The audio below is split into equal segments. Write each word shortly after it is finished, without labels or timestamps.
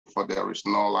for there is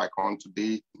none like unto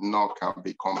thee, nor can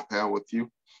be compared with you.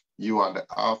 You are the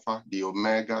Alpha, the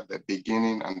Omega, the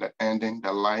beginning and the ending,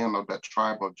 the Lion of the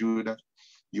tribe of Judah.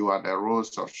 You are the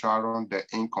Rose of Sharon, the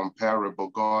incomparable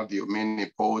God, the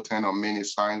omnipotent,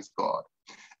 omniscient God,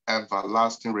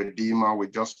 everlasting Redeemer. We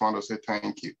just want to say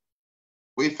thank you.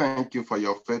 We thank you for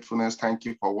your faithfulness. Thank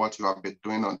you for what you have been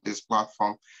doing on this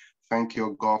platform. Thank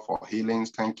you, God, for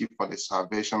healings. Thank you for the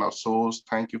salvation of souls.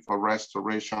 Thank you for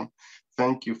restoration.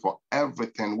 Thank you for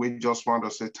everything. We just want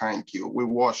to say thank you. We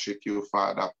worship you,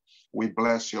 Father. We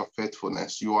bless your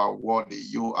faithfulness. You are worthy.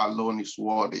 You alone is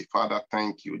worthy. Father,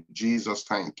 thank you. Jesus,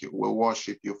 thank you. We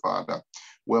worship you, Father.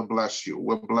 We bless you.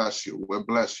 We bless you. We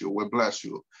bless you. We bless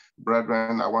you.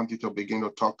 Brethren, I want you to begin to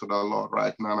talk to the Lord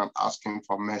right now. I'm asking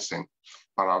for mercy.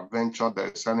 Peradventure, there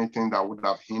is anything that would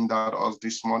have hindered us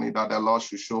this morning, that the Lord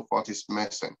should show forth his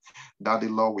mercy. That the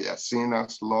Lord, we are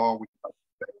sinners, Lord, we are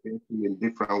in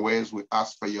different ways. We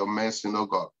ask for your mercy, oh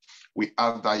God. We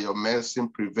ask that your mercy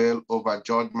prevail over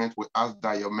judgment. We ask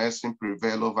that your mercy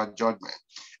prevail over judgment.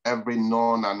 Every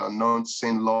known and unknown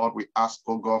sin, Lord, we ask,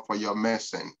 oh God, for your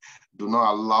mercy. Do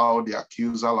not allow the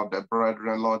accuser of the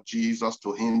brethren, Lord Jesus,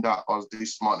 to hinder us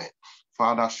this morning.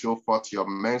 Father, show forth your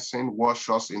mercy. Wash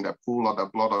us in the pool of the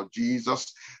blood of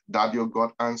Jesus. That your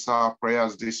God answer our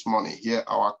prayers this morning. Hear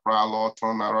our cry, Lord.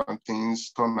 Turn around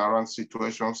things, turn around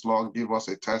situations, Lord. Give us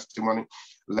a testimony.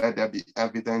 Let there be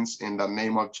evidence in the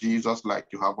name of Jesus, like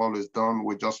you have always done.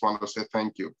 We just want to say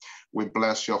thank you. We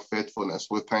bless your faithfulness.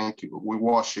 We thank you. We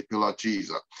worship you, Lord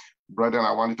Jesus. Brethren,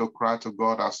 I want you to cry to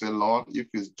God and say, Lord, if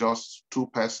it's just 2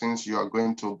 persons you are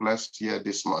going to bless here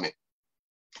this morning,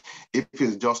 if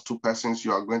it's just 2 persons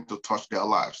you are going to touch their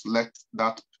lives,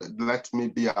 let me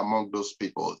be among those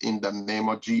people in the name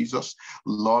of Jesus.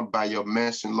 Lord, by your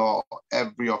mercy, Lord,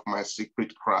 every of my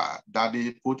secret cry,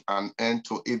 Daddy, put an end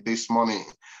to it this morning.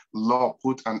 Lord,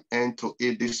 put an end to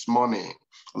it this morning.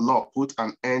 Lord, put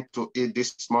an end to it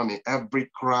this morning. Every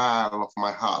cry of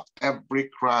my heart, every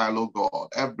cry, oh God,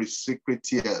 every secret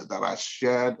tear that I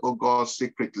shared, oh God,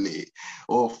 secretly.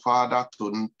 Oh Father,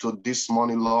 to this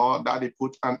morning, Lord, that it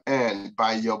put an end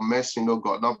by your mercy, oh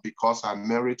God, not because I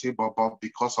merit it, but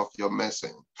because of your mercy.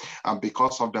 And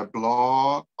because of the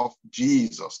blood of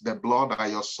Jesus, the blood that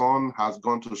your Son has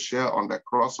gone to share on the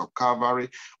cross of Calvary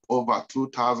over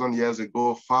 2,000 years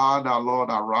ago. Father, Lord,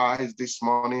 arise this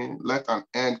morning. Let an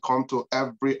end come to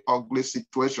every ugly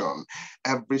situation,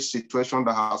 every situation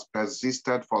that has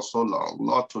persisted for so long.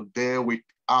 Lord, today we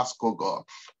ask, oh God,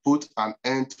 put an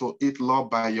end to it, Lord,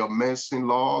 by your mercy,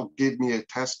 Lord. Give me a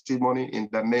testimony in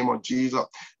the name of Jesus.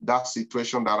 That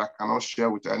situation that I cannot share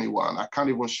with anyone. I can't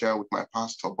even share with my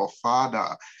pastor. But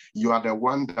Father, you are the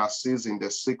one that sees in the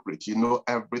secret. You know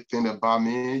everything about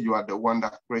me. You are the one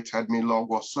that created me, Lord.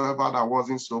 Whatsoever that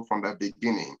wasn't so from the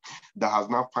beginning, that has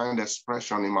not found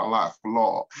expression in my life,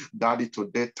 Lord, Daddy,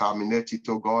 today terminate it,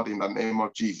 oh God, in the name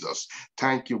of Jesus.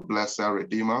 Thank you, blessed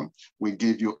Redeemer. We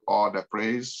give you all the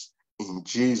praise. In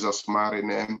Jesus' mighty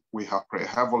name, we have prayed.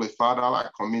 Heavenly Father, I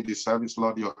commit the service,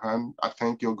 Lord, your hand. I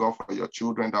thank you, God, for your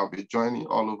children that will be joining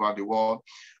all over the world.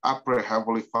 I pray,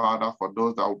 Heavenly Father, for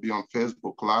those that will be on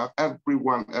Facebook Live,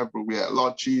 everyone, everywhere.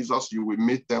 Lord Jesus, you will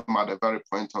meet them at the very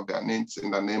point of their needs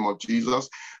in the name of Jesus,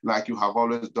 like you have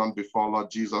always done before, Lord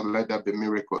Jesus. Let there be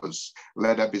miracles.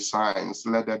 Let there be signs.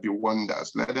 Let there be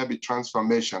wonders. Let there be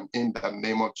transformation in the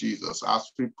name of Jesus.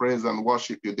 As we praise and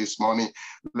worship you this morning,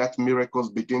 let miracles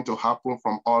begin to happen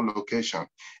from all locations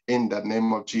in the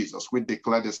name of Jesus. We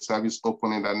declare the service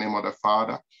open in the name of the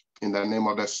Father, in the name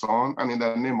of the Son, and in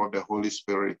the name of the Holy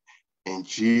Spirit. In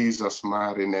Jesus'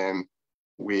 mighty name,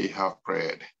 we have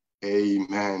prayed.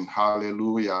 Amen.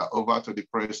 Hallelujah. Over to the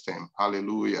praise team.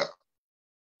 Hallelujah.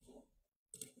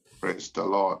 Praise the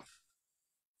Lord.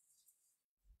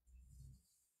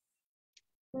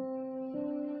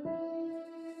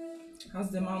 As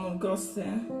the man of God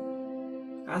said,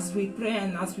 as we pray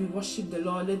and as we worship the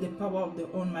Lord, let the power of the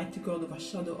Almighty God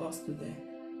overshadow us today.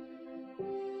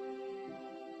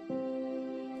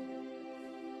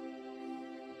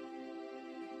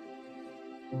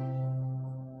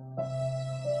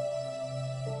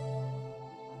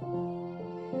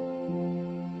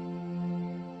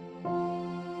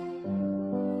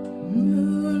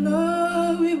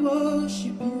 Lord, we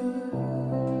worship you.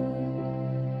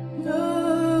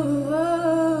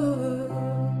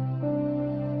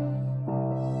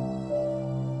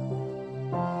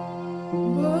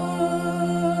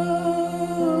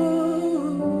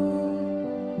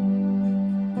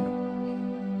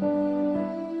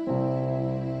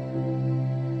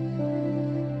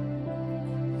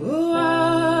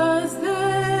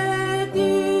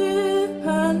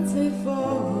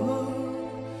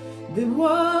 The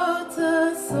world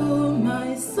water, so my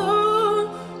soul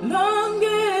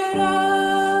longeth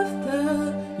after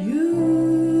you.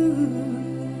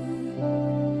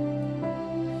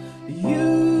 You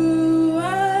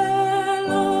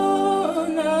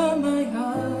alone are my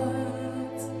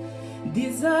heart's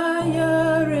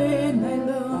desire, and I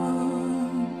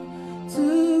long to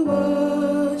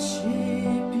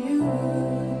worship you.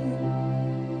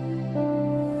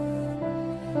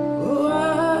 Oh,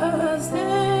 as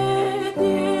the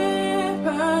deer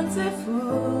panteth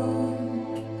for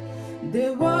the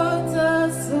water,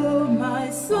 so my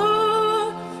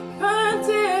soul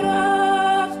panted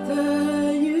after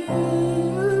you.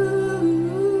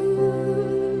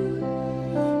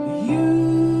 You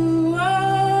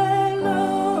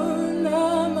alone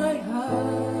are my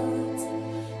heart's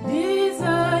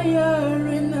desire,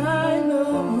 and I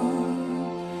long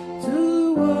to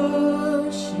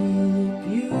worship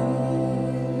you.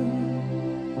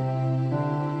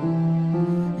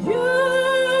 You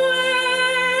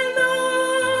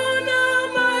alone are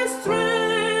my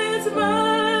strength,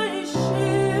 my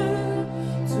shield.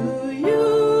 To you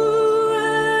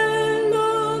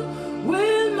alone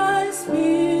will my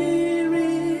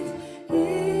spirit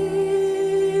yield.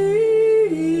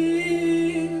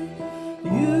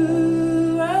 You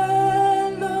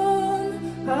alone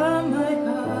are my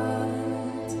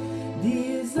heart's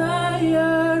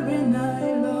desire, and I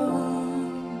long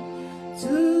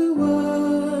to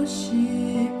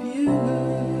worship you.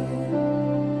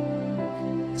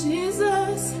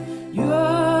 Jesus, you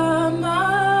are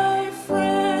my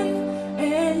friend,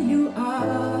 and you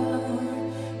are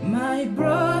my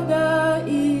brother,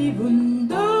 even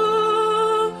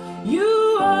though you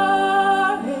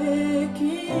are a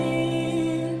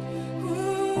king.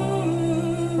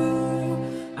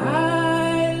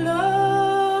 I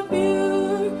love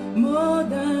you more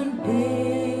than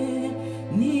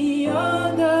any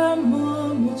other,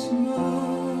 much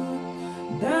more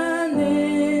than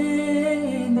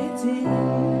anything.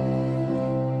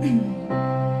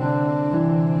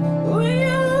 Oh,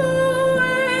 you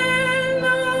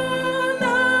alone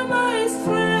are my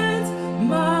strength,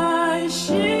 my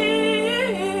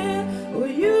shield. Oh,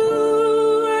 you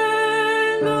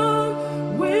alone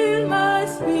will my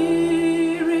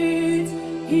spirit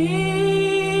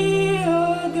heal,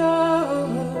 oh God.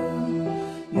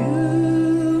 You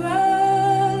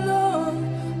alone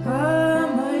are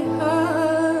my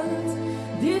heart's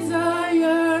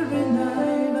desire, and I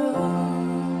long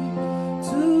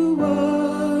to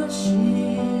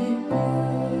worship you.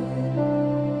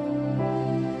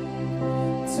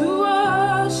 To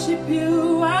worship you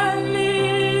I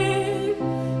live.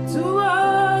 To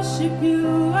worship you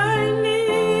I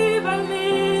live. I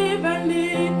live. I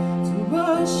live to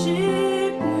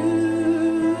worship you.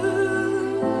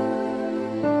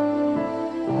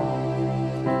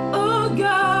 Oh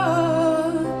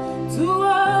God, to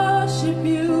worship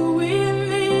you we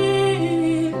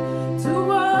live. To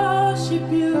worship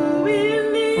you we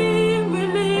live. We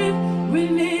live. We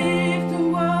live to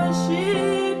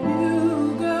worship you,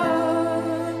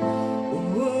 God. Oh,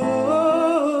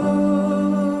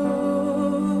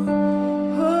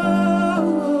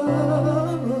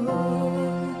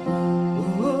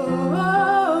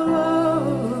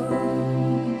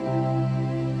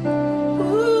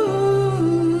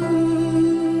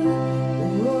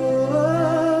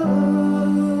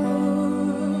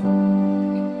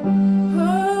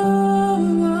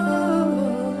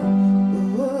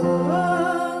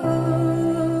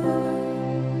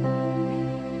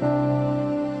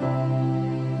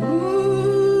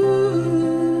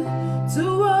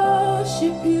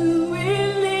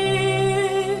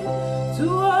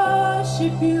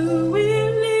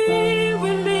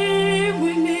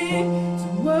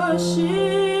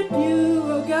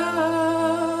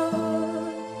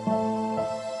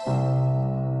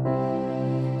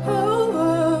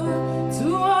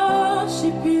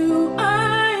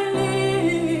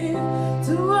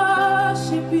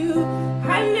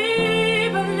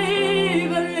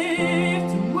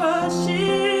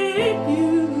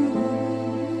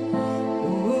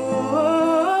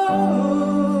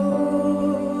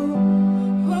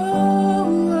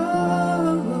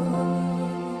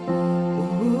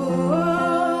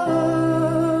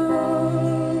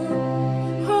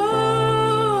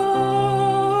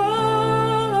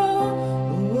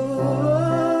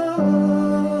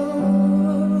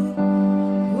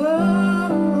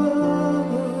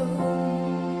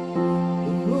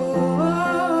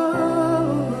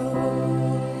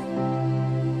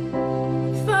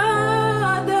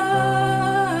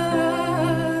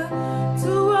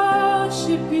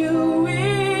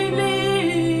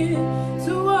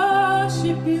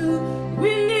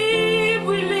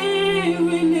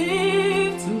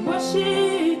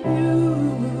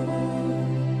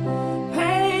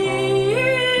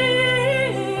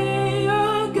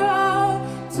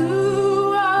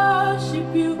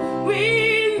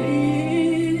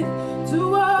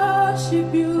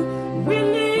 worship you. We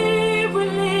live, we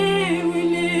live, we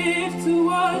live to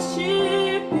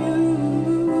worship you.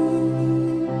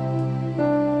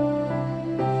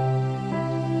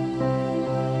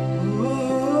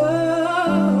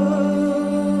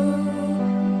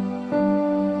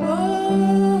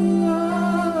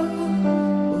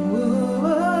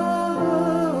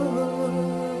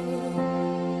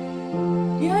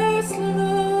 Yes,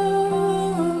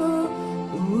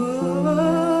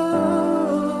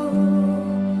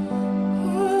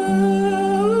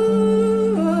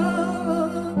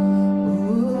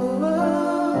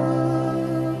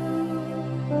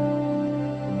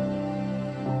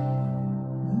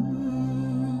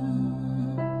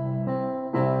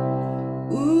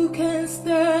 who can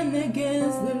stand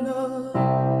against the Lord?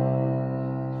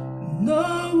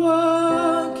 No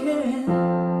one can.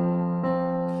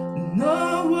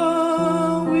 No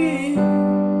one will.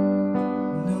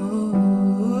 No.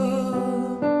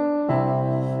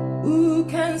 Who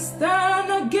can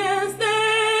stand against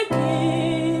the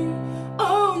King?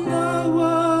 Oh, no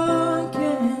one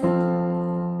can.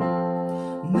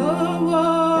 No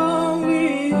one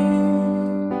will.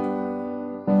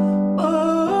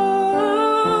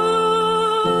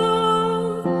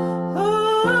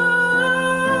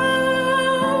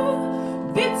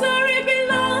 Victory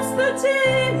belongs to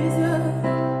Jesus.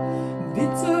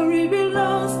 Victory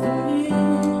belongs to Him.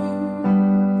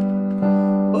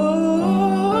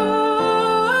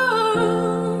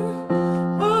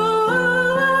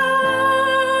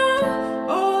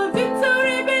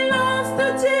 Victory belongs to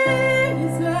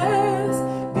Jesus.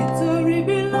 Victory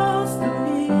belongs to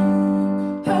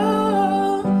Him.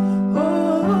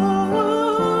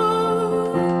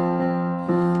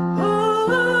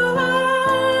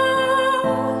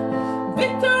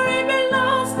 Victory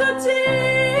belongs to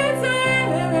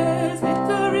Jesus.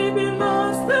 Victory belongs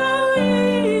to Him.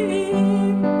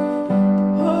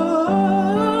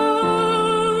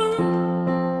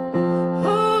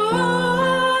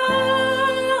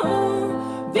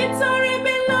 Victory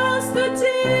belongs to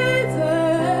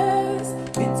Jesus.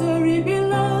 Victory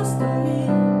belongs to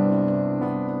Him.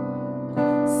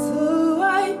 So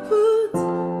I put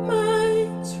my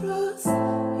trust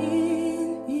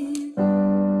in Him.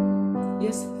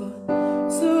 Yes, Lord.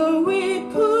 So we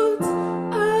put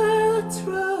our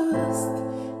trust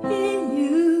in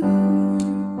You.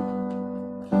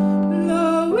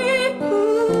 Lord, we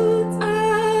put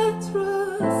our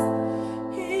trust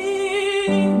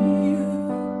in You.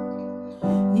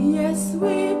 Yes,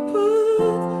 we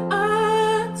put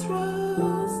our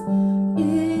trust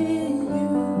in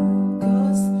You.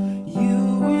 'Cause You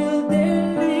will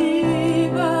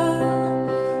deliver.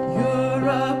 You're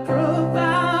a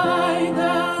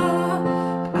provider.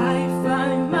 I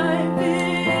find my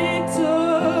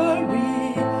victory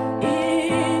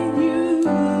in You.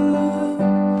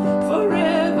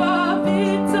 Forever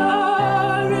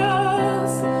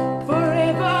victorious,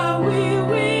 forever we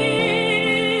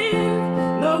win.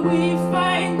 Lord, we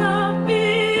find our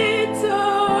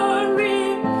victory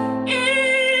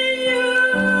in You.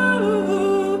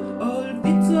 All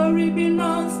victory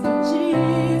belongs to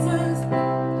Jesus.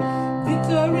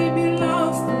 Victory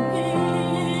belongs to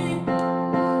Him.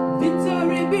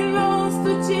 Victory belongs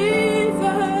to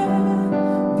Jesus.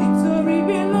 Victory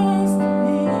belongs to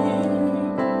Him.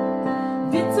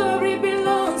 Victory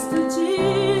belongs to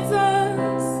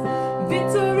Jesus.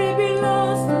 Victory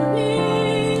belongs to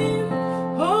Him.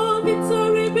 Oh,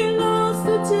 victory belongs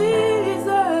to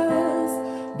Jesus.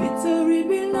 Victory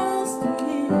belongs to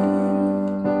Him.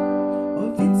 Oh,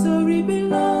 victory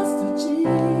belongs to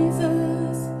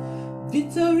Jesus.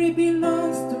 Victory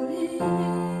belongs to Him.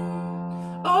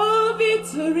 Oh,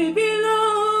 victory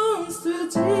belongs to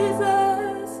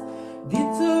Jesus.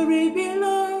 Victory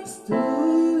belongs to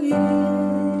Him.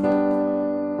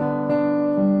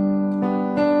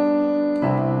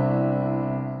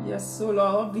 Yes, so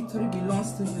Lord, victory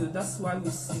belongs to You. That's why we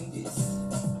sing this.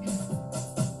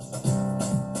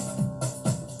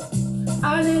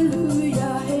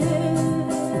 Hallelujah, hey.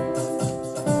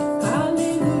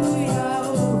 Hallelujah,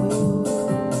 oh.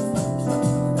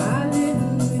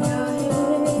 Hallelujah,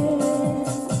 hey.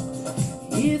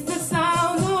 It's the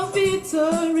sound of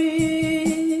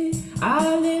victory.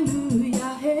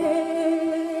 Hallelujah,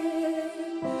 hey.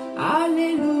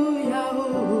 Hallelujah, oh.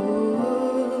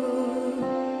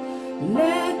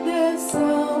 Let the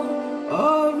sound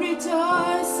of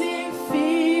rejoicing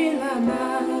fill our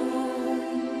night.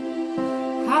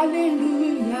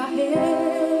 Hallelujah, hey.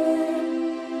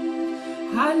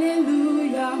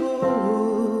 Hallelujah, oh.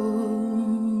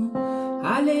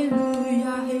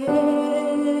 Hallelujah, hey.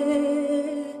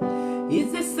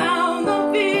 It's the sound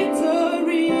of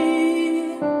victory.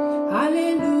 Hallelujah.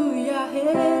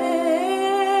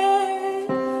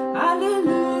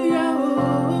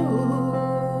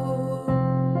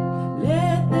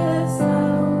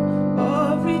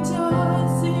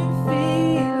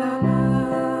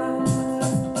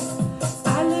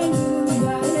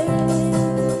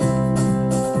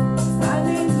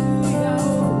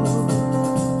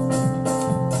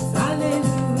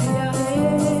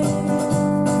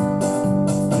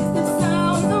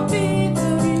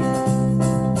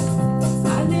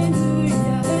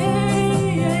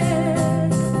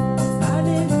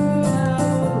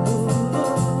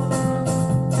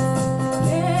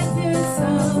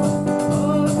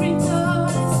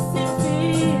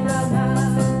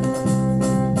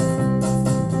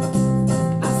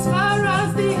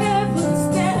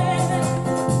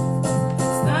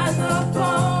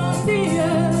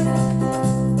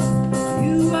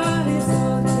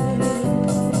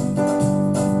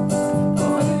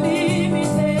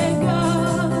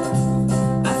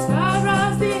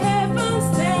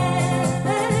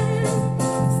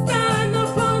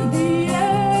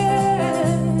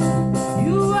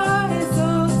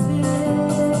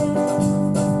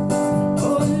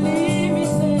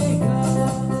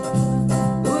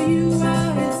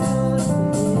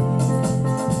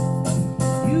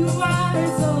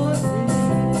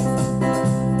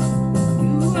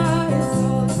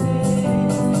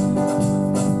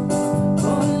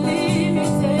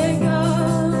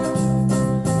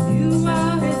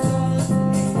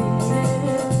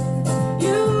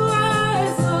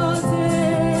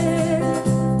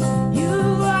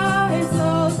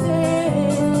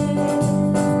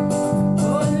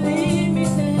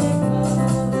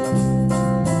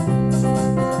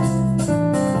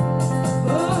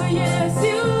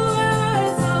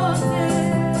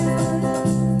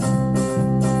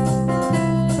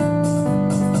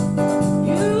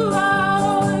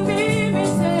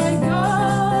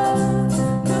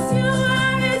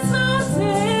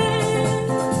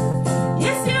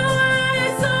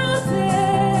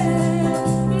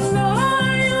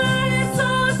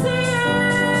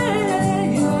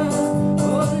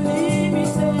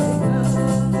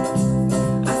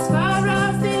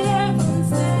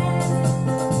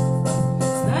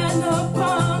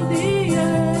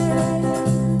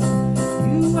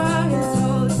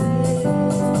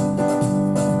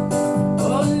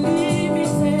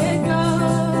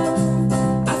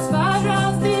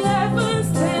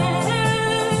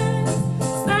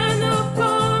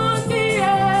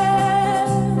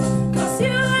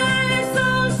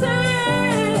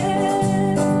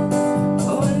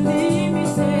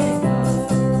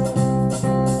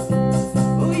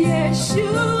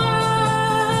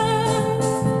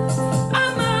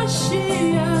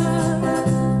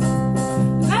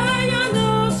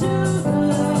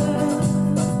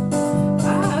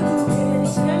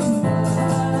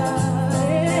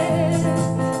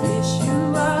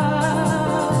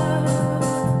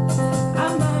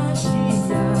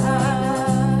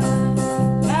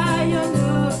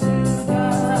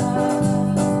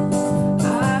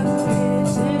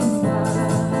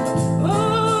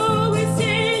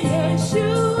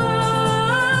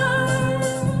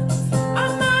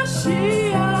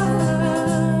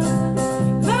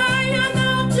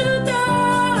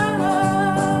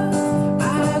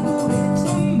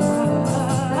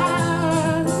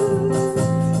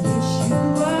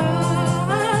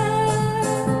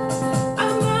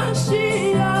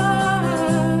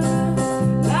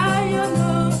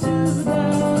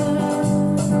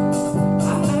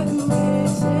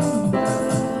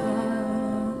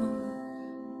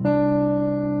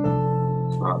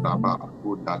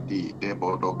 dadi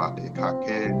debodo bade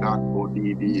kake da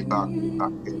kodi di baku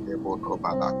kake debodo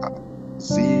badaka.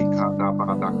 Zika da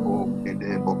badako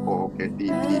kede boko kedi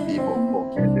kidi boko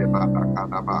kede badaka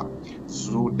daba.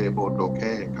 Zu debodo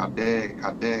ke kade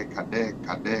kade kade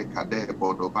kade kade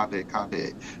bodo bade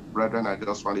kade. Brethren, I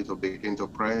just want you to begin to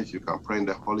pray. You can pray in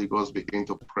the Holy Ghost. Begin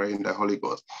to pray in the Holy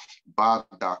Ghost.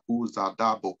 Badaku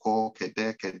zada boko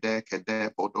kede kede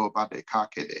kede bodo bade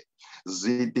kakede.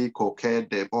 Zidi koke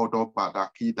de bodo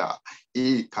badakida.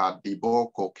 Ika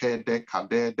dibo koke de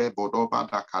kade de bodo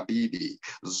badakadidi.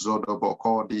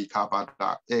 Zodoboko di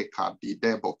kabada. Eka di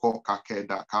de boko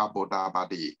kakeda kaboda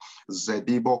badi.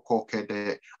 Zedibo koke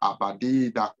de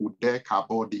abadi da kude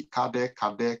kabodi kade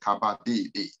kade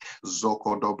kabadidi.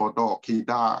 Zokodobodo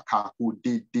kida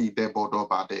kakudidi de bodo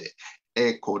bade.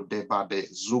 Eko debade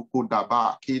zuku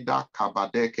daba kida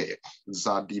kabadeke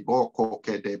zadiboko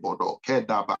kedebodo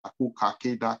kedaba kuka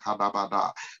kida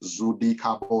kadabada zudi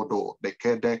kabodo the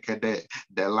kede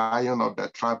the lion of the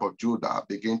tribe of Judah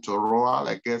begin to roar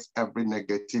against every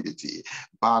negativity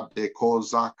bade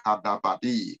koza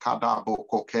kadabadi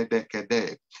kadaboko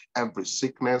kede every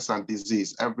sickness and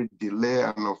disease, every delay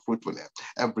and unfruitfulness,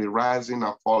 every rising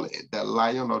and falling, the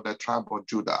lion of the tribe of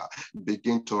Judah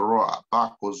begin to roar.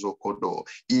 Bako zokodo,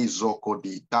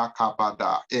 izokodi,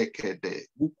 dakabada, ekede,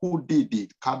 ukudidi,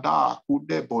 kada,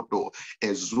 kudebodo,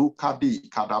 ezukadi,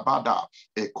 kadabada,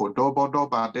 ekodobodo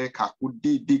bade,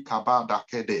 kakudidi, kabada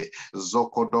kede,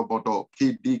 zokodobodo,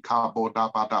 kidi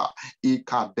kabodabada,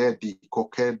 ikadedi,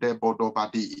 kokede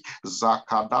bodobadi,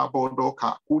 zakadabodo,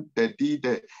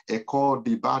 kakudedide, eko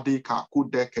dibadi,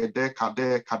 kakude kede,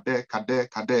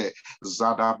 kade,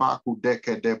 zadaba kude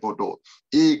kede bodo,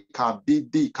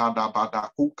 ikadidi kadabada,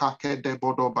 kuka kede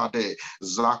bodo bade,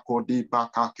 zakodi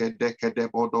baka kede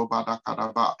bodo bada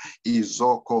kadaba,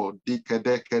 izoko di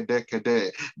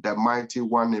kede, the mighty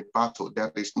one in battle.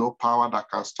 There is no power that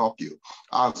can stop you.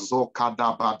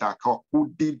 Azokadabada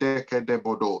kudi de kede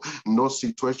bodo, no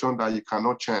situation that you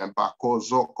cannot change. Bako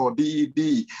zoko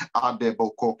di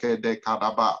adeboko kede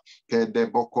kadaba,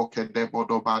 kede boko kede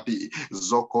bodo badi,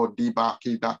 zoko di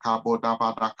baki da kaboda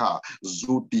badaka,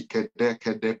 zudi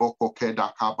kede boko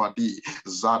keda kabadi,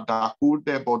 zadaku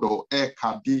de bodo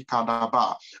ekadi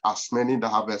kadaba. As many that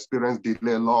have experienced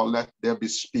delay, Lord, let there be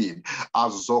speed.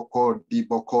 Azoko di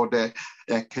boko de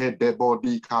ekede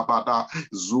bodi kabada,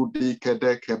 zudi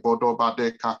kede kebodo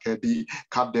bade kakedi,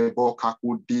 kadebo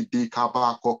kakudi di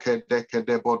kabako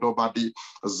kede bodo badi,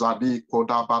 zadi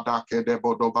kodabada kede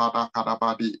bodo bada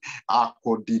kadabadi,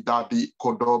 akodidadi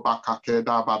kodoba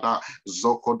kakeda bada,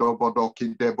 zokodobodo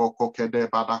kidebo kokede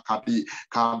bada kadi,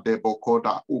 kadebo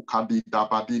koda ukadi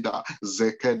dabadida,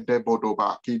 zekede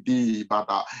bodoba kidi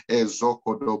bada,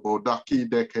 ezokodoboda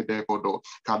kide kedebodo,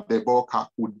 kadebo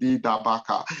kakudi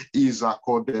dabaka,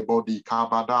 izakodebodi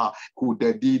kabada,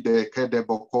 kudedide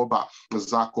kedebo koba,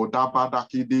 zakodabada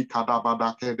kidi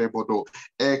kadabada kedebodo,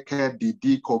 eke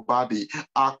didi kobadi,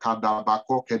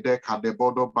 akadabako kede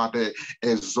kadebodo bade,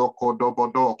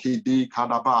 ezokodobodo kidi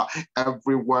kadaba.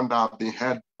 Everyone that have been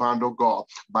held bound, oh God,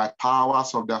 by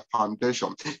powers of their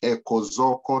foundation,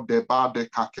 ekozoko deba de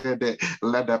kakede,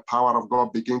 let the power of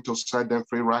God begin to set them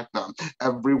free right now.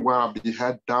 Everyone have been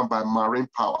held down by marine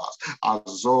powers,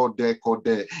 azo de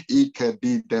kode,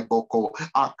 ikedi deboko,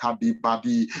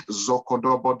 akadibadi,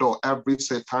 zokodobodo, every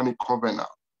satanic covenant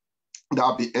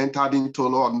that be entered into,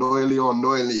 Lord, knowingly or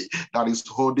unknowingly, that is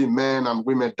holding men and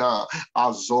women down.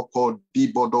 Azoko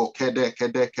dibodo kede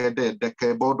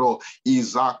dekebodo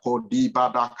izako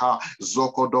dibadaka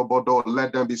zoko dobodo.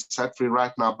 Let them be set free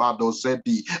right now. Bado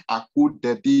zedi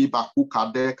akude di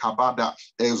bakukade kabada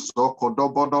ezoko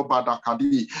dobodo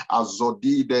badakadi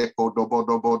azodi de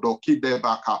kodobodo kide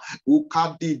baka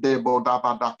ukadi de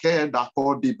bodabadake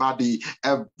dako dibadi.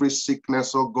 Every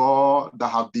sickness, oh God, that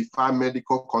have defined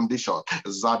medical condition.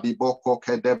 Zadiboko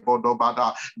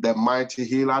kedebodobada, the mighty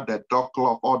healer, the doctor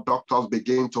of all doctors,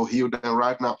 begin to heal them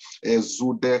right now.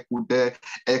 Ezude kude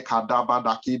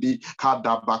ekadabadakidi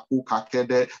kadabaku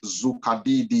kakede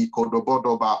zukadidi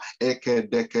kodobodoba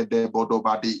ekedekede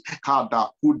bodobadi kada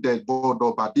kude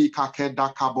bodobadi kakeda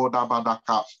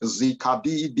kabodabadaka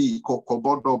zikadidi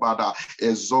kokobodobada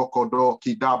ezokodo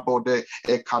kidabode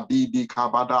ekadidi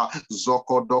kabada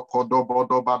zokodo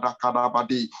kodobodobada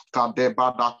kadabadi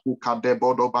kadebada kuka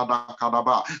kadebodo bada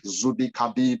kadaba zudi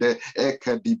kadide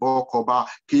ekedibokoba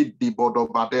kidibodo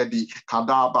badedi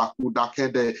kadaba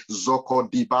kudakede zoko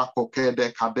dibako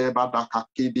kede kadeba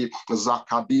dakakidi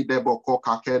zakadide boko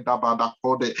kakeda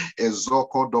badakode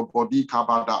ezoko dobodi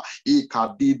kabada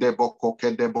ikadide boko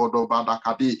kedebodo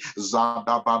badakadi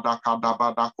zada badakada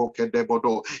badako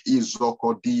kedebodo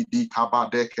izoko didi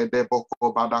kabade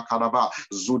kedeboko badakadaba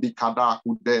zudi kada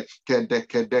kude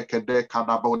kede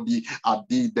kadabodi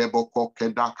adi deboko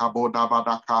keda kaboda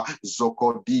badaka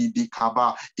zoko di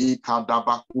kaba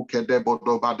ikadaba kukede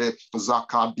bodobade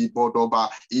zakadi bodoba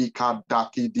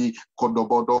ikadakidi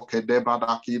kodobodo kede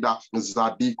badakida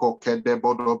zadiko kede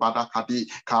bodo badakadi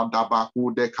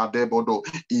kadabakude kadebodo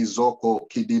izoko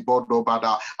kidibodo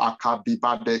bada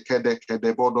akadibade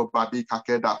kede bodo badika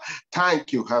keda.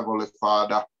 Thank you, Heavenly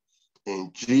Father.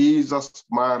 In Jesus'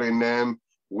 mighty name,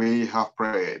 we have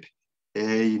prayed.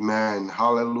 Amen.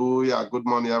 Hallelujah. Good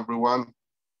morning, everyone.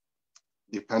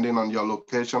 Depending on your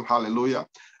location, hallelujah.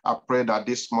 I pray that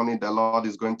this morning the Lord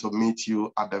is going to meet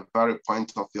you at the very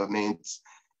point of your needs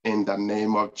in the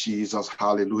name of Jesus.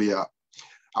 Hallelujah.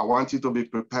 I want you to be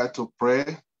prepared to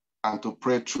pray and to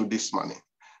pray through this morning.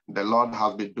 The Lord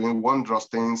has been doing wondrous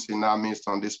things in our midst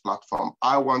on this platform.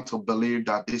 I want to believe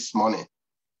that this morning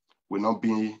will not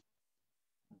be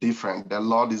different. The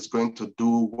Lord is going to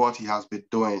do what he has been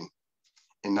doing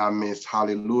in our midst.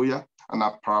 Hallelujah. And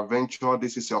I peradventure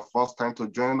this is your first time to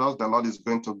join us, the Lord is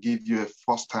going to give you a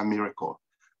first-time miracle.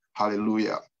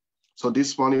 Hallelujah. So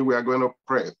this morning we are going to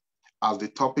pray. As the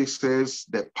topic says,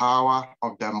 the power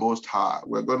of the Most High.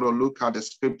 We're going to look at the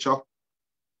scripture.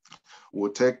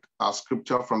 We'll take our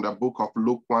scripture from the book of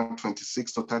Luke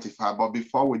 1:26 to 35. But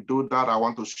before we do that, I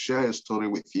want to share a story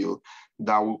with you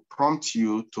that will prompt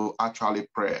you to actually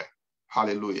pray.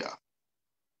 Hallelujah.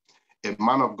 A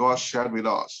man of God shared with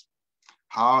us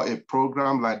how a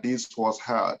program like this was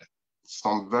held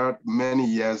some very many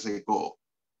years ago.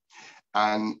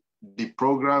 And the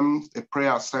program, a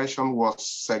prayer session was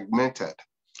segmented.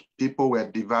 People were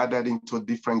divided into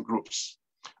different groups.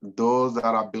 Those that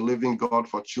are believing God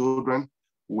for children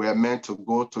were meant to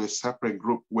go to a separate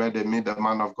group where they meet the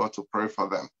man of God to pray for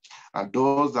them. And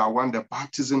those that want the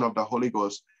baptism of the Holy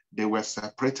Ghost, they were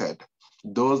separated.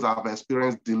 Those that have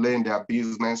experienced delay in their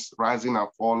business, rising and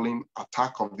falling,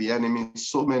 attack of the enemy,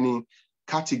 so many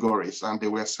categories, and they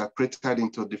were separated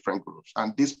into different groups.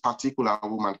 And this particular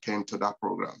woman came to that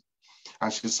program.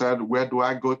 And she said, where do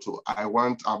I go to?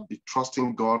 I've been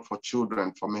trusting God for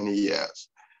children for many years.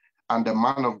 And the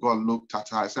man of God looked at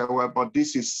her. I said, well, but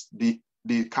this is the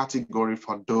category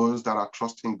for those that are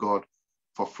trusting God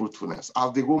for fruitfulness.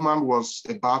 As the woman was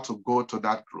about to go to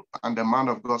that group, and the man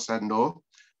of God said, no,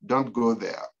 don't go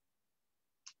there.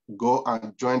 Go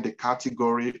and join the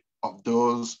category of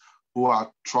those who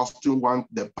are trusting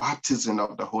the baptism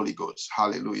of the Holy Ghost.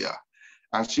 Hallelujah.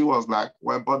 And she was like,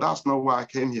 well, but that's not why I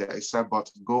came here. He said, but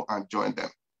go and join them.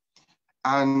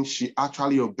 And she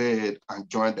actually obeyed and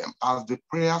joined them. As the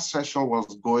prayer session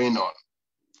was going on,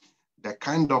 the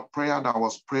kind of prayer that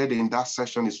was prayed in that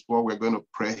session is what we're going to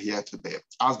pray here today.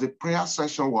 As the prayer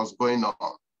session was going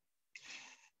on,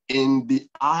 in the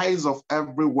eyes of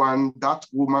everyone, that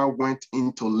woman went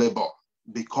into labor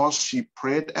because she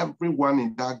prayed. Everyone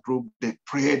in that group, they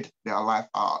prayed their life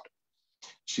out.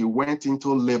 She went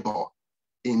into labor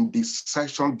in this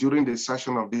session, during the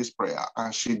session of this prayer,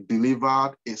 and she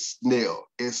delivered a snail.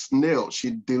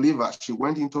 She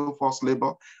went into forced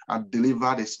labor and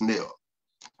delivered a snail.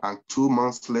 And 2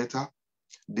 months later,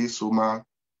 this woman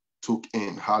took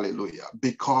in. Hallelujah.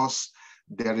 Because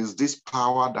there is this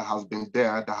power that has been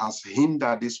there that has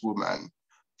hindered this woman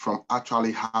from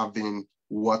actually having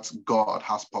what God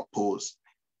has proposed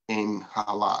in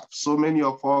her life. So many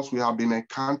of us, we have been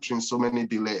encountering so many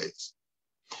delays.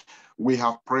 We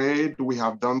have prayed, we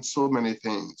have done so many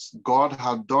things. God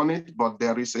has done it, but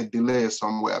there is a delay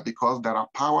somewhere because there are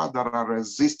powers that are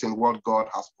resisting what God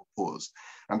has proposed.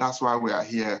 And that's why we are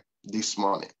here this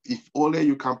morning. If only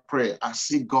you can pray, I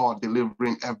see God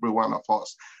delivering every one of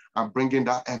us and bringing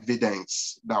that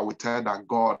evidence that we tell that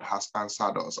God has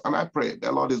answered us. And I pray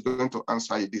the Lord is going to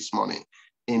answer you this morning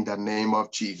in the name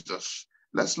of Jesus.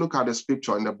 Let's look at the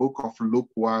scripture in the book of Luke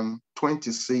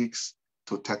 1:26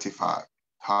 to 35.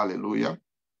 Hallelujah.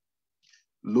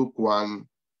 Luke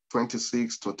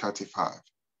 1:26 to 35.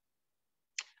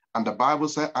 And the Bible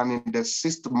said, and in the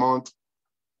 6th month,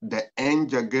 the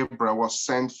angel Gabriel was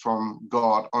sent from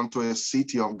God unto a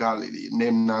city of Galilee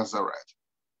named Nazareth,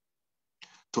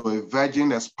 to a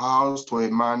virgin espoused to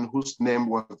a man whose name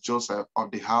was Joseph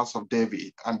of the house of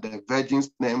David, and the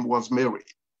virgin's name was Mary.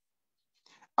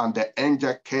 And the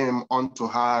angel came unto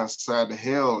her and said,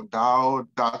 Hail, thou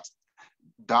that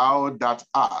thou that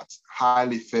art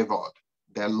highly favored.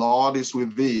 The Lord is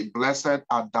with thee. Blessed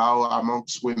art thou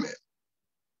amongst women.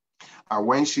 And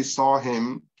when she saw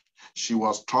him, she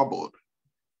was troubled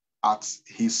at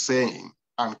his saying,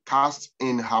 and cast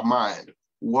in her mind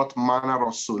what manner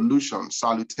of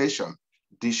salutation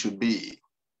this should be.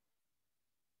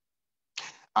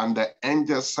 And the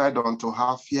angel said unto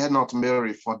her, Fear not,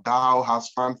 Mary, for thou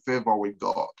hast found favor with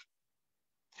God.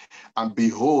 And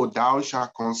behold, thou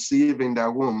shalt conceive in thy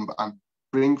womb, and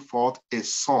bring forth a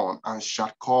son, and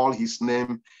shalt call his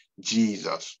name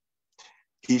Jesus.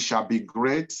 He shall be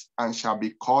great, and shall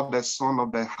be called the Son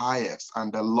of the Highest,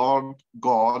 and the Lord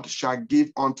God shall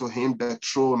give unto him the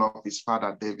throne of his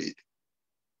father David.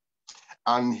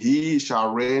 And he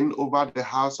shall reign over the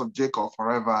house of Jacob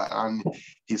forever, and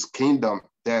his kingdom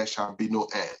there shall be no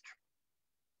end.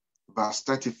 Verse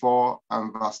 34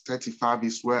 and verse 35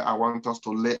 is where I want us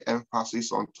to lay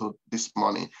emphasis on to this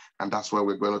morning, and that's where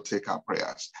we're going to take our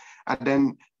prayers.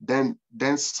 And then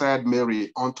said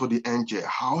Mary unto the angel,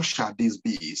 How shall this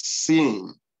be,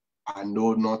 seeing I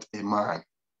know not a man?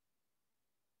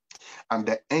 And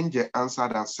the angel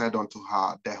answered and said unto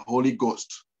her, The Holy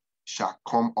Ghost shall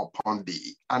come upon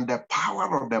thee, and the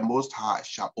power of the Most High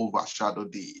shall overshadow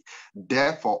thee.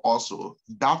 Therefore also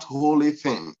that holy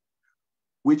thing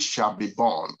which shall be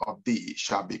born of thee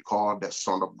shall be called the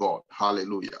Son of God.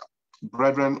 Hallelujah.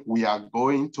 Brethren, we are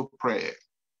going to pray.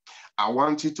 I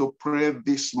want you to pray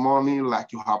this morning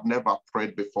like you have never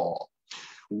prayed before.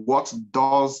 What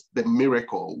does the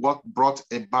miracle, what brought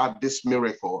about this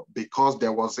miracle? Because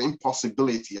there was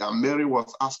impossibility, and Mary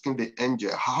was asking the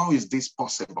angel, how is this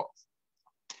possible?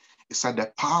 He said,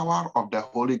 the power of the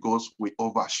Holy Ghost will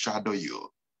overshadow you.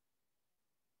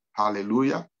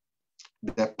 Hallelujah.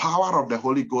 The power of the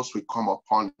Holy Ghost will come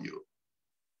upon you.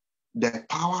 The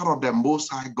power of the Most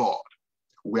High God.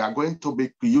 We are going to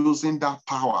be using that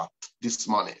power this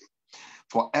morning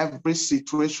for every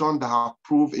situation that has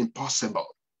proved impossible.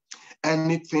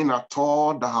 Anything at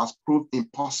all that has proved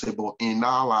impossible in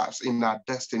our lives, in our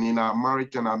destiny, in our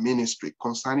marriage and our ministry,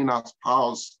 concerning our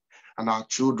spouse and our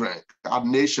children, our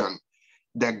nation,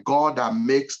 the God that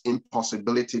makes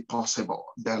impossibility possible.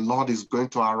 The Lord is going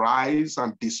to arise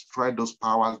and destroy those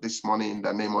powers this morning in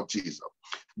the name of Jesus.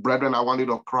 Brethren, I want you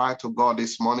to cry to God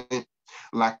this morning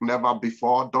like never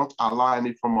before. Don't allow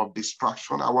any form of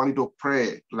distraction. I want you to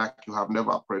pray like you have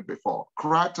never prayed before.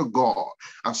 Cry to God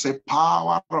and say,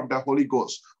 power of the Holy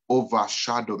Ghost,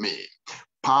 overshadow me.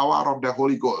 Power of the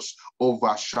Holy Ghost,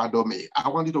 overshadow me. I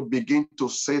want you to begin to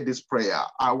say this prayer.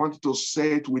 I want you to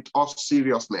say it with all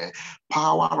seriousness.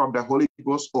 Power of the Holy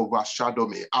Ghost, overshadow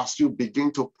me. As you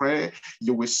begin to pray,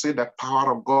 you will see the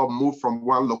power of God move from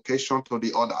one location to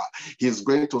the other. He's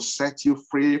going to set you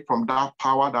free from that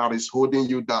power that is holding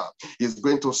you down. He's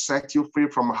going to set you free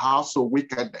from house of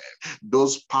wickedness.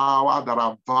 Those power that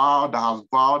have vowed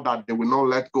that they will not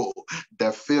let go.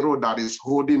 The Pharaoh that is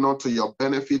holding on to your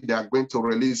benefit, they are going to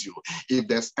release you. If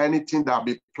there's anything that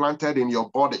be planted in your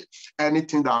body,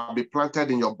 anything that be planted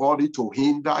in your body to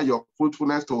hinder your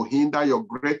fruitfulness, to hinder your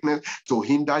greatness, to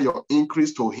hinder your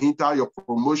increase, to hinder your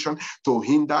promotion, to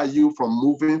hinder you from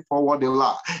moving forward in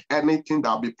life, anything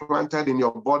that be planted in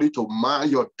your body to mar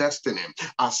your destiny,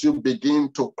 as you begin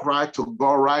to cry to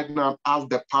God right now, ask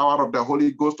the power of the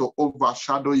Holy Ghost to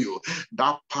overshadow you.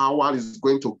 That power is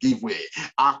going to give way.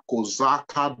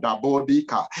 Akozaka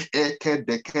dabodika eke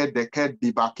deke deke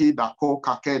dibaki dako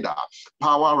kakeda.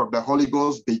 Power of the Holy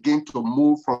Ghost begin to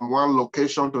move from one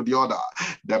location to the other.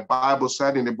 The Bible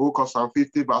said in the book of Psalm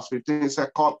 50 verse 15, it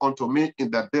said, call unto me in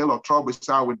the day of trouble,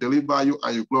 so I will deliver you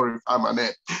and you glorify my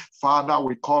name. Father,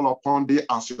 we call upon thee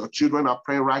as your children are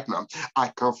praying right now.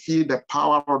 I can feel the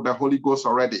power of the Holy Ghost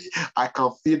already. I can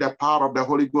feel the power of the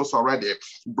Holy Ghost already.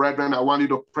 Brethren, I want you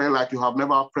to pray like you have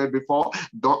never prayed before.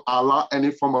 Don't allow any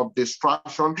form of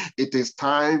distraction. It is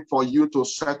time for you to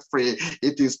set free.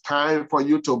 It is time for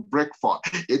you to break forth.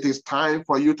 It is time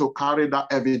for you to carry that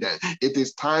evidence. It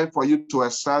is time for you to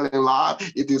excel in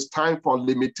life. It is time for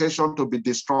limitation to be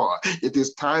destroyed. It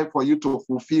is time for you to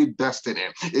fulfill destiny.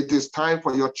 It is time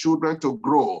for your children to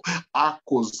grow.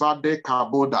 Akozade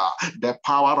kaboda, the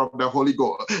power of the Holy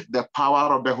Ghost, the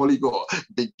power of the Holy Ghost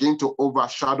begin to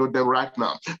overshadow them right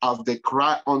now as they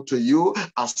cry unto you,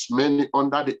 as many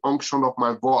under the unction of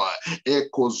my voice.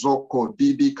 Ekozoko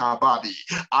didi kabadi,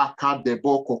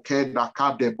 akadeboko keda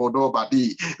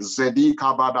kadebodobadi, zedi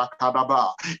kabada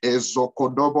kadaba,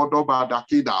 ezokodobodoba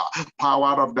dakida.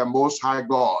 Power of the Most High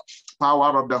God,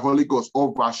 power of the Holy Ghost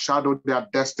overshadow their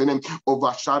destiny,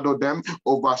 overshadow them,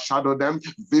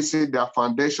 visit their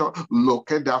foundation,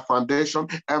 locate their foundation,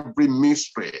 every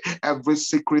mystery, every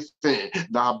secret thing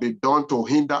that have been done to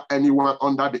hinder anyone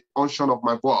under the unction of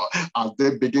my voice. As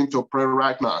they begin to pray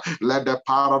right now, let the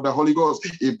power of the Holy Ghost,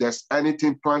 if there's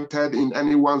anything planted in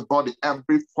anyone's body,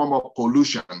 every form of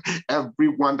pollution,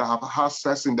 everyone that have had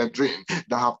sex in their dream,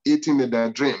 that have eaten in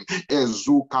their dream,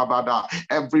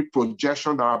 every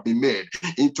projection that have been made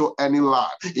into any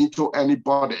life, into any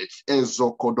body,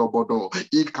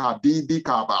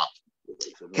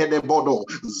 Kedebodo,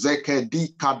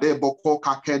 Zekedi Kadebo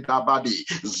Koka Kedabadi,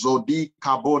 Zodi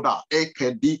Kaboda,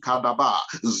 Ekedi Kadaba,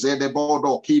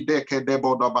 Zedebodo, Kide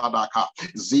Kedebodo Badaka,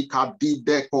 Zika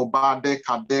Dideko Bade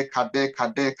Kade Kade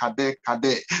Kade Kade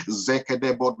Kade,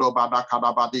 Zekedebodo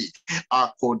Badakadabadi,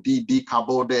 Akodi Di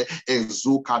Kabode,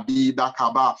 Ezuka Di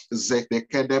Dakaba,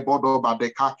 Zekedebodo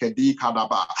Badeka Kedi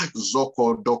Kadaba,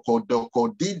 Zoko Doko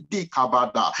Doko Didi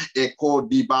Kabada, Eko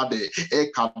Dibade,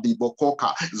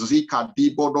 Ekadibokoka, Zika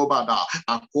Dibodobada,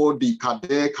 Akodi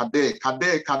Kade Kade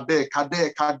Kade Kade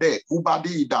Kade Kade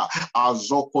Kubadida,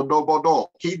 Azokodobodo,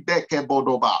 Kideke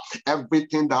Bodoba.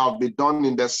 Everything that have been done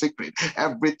in the secret,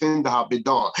 everything that have been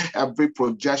done, every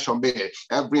projection made,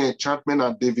 every enchantment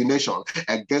and divination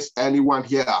against anyone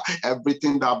here,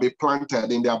 everything that be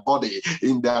planted in their body,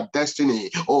 in their destiny,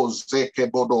 oh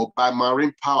Zekebodo, by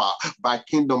marine power, by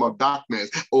kingdom of darkness,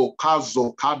 oh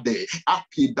Kazo Kade,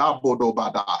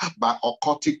 Akidabodobada, by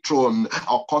occultic throne,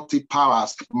 occultic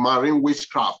powers, marine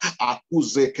witchcraft,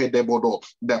 Akuzekedebodo,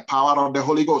 the power of the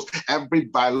Holy Ghost, every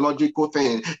biological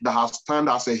thing that has stand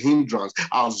as a hindrance,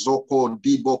 Azoko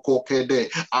Diboko Kede,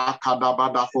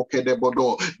 Akadabada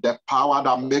Fokedebodo, the power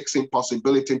that makes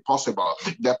impossibility possible,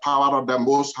 the power of the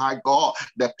Most High God,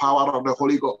 the power of the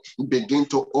Holy Ghost, begin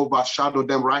to overshadow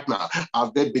them right now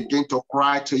as they begin to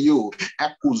cry to you.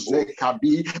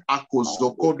 Ekuzekabi,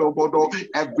 Akuzokodobodo,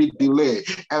 every delay,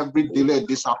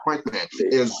 disappointment,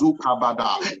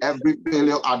 Ezukabada, every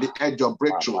failure at the edge of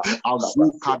breakthrough,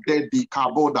 Azukade di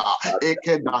Kaboda,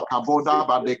 Ekeda Kaboda,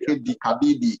 Badeke di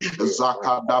Kadidi,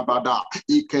 Zakadabada,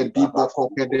 Ike di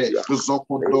Bokokede,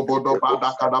 Zokodobodo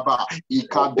Bada Kadaba,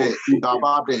 Ikade,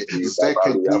 Udabade,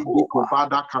 Zeke di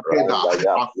Kobada Kakeda,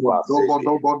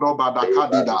 Akodobodo Bada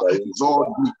Kadida,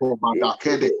 Zodiko Bada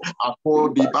Kede,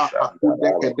 Akodiba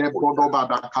Akudeke de Bodo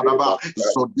Bada Kadaba,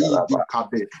 Zodi di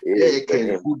Kade,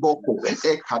 Eke Diboko,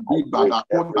 Ekadiba da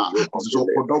Koda,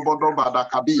 Zokodobodo Bada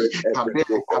Kadi, Kade,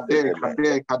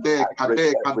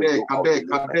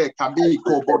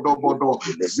 Kobodobodo,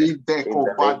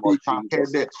 Zideko Badi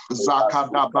Kakede,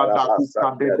 Zakadabada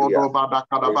Kukade Bodo Bada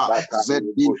Kadaba,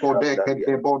 Zediko Deke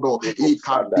de Bodo,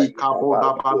 Ikadi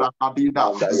Kaboda Bada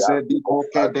Kadida, Zediko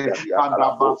Kede,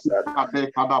 Kadaba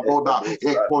Kade Kadaboda,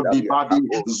 Ekodibadi,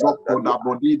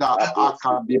 Zokodabodida,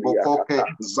 Akadibokoke,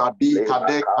 Zadi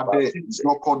Kade Kade,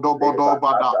 Zokodobodo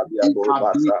Bada,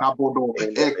 Ikadi Kabodo,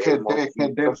 Ekede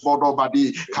Kede Bodo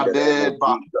Badi,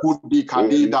 Kadeba, Kudi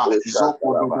Kadida,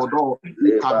 Zokodobodo,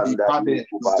 Ikadi Kade,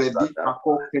 Zedika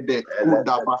Kokede,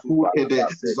 Kudabakukede,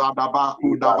 Zadaba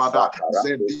Kudabada,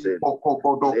 Zediko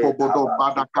Kobodo Kobodo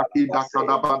Bada Kakida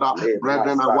Kadabada.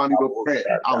 Brethren, I want you to pray.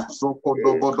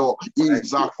 Azokodobodo,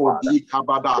 Izakodi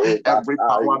Kabada, every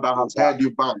power that has held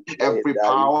you back, every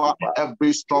power,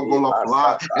 every struggle of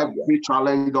life, every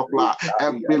challenge of life,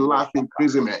 every life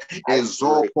imprisonment,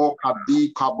 Ezoko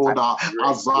Kadi Kaboda,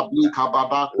 Azabi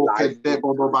Kabada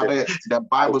Kokedebodobade. The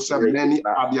Bible said many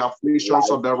are the afflictions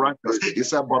of the righteous. It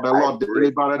said, but the Lord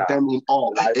delivered them in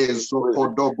all.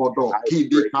 Ezoko Dobodo,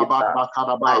 Kidi Kabada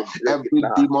Kadaba, every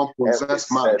demon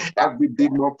possessed man, every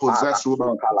demon possessed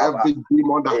woman, every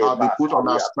demon that has been put on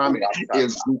assignment,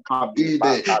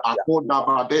 Ezukabide,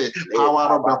 Akodabade,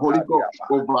 power of the Holy Ghost,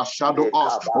 overshadow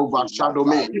us, overshadow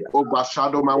me,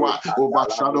 overshadow my wife,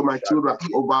 overshadow my children,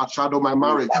 overshadow my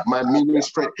marriage, my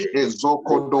ministry,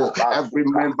 Ezokodo, every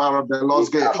member of the Lord's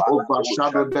Gate,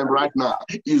 overshadow them right now,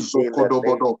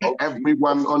 Izokodobodo,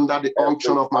 everyone under the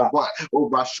unction of my voice,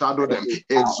 overshadow them,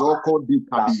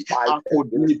 Ezokodikadi,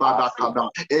 Akodibadakada,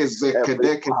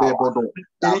 Ezekedekebodo,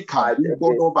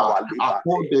 Ikadibodoba,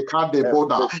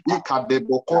 Akodekadeboda,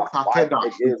 Ikadeboko Kakeda,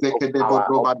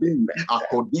 Zekedebodobadi,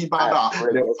 Akodibada,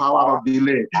 the power of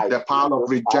delay, the power of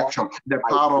rejection, the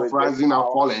power of rising and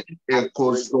falling,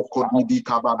 Ozokodi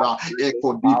kabada,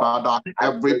 ekodibada,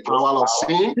 every power of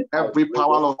sin, every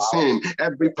power of sin,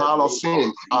 every power of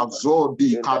sin,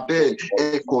 azodi kade,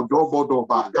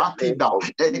 ekodobodoba, kakida,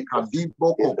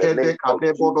 ekadibo kokede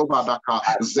kadebodobadaka,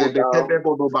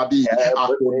 zedekedebodobadi,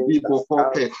 akodibo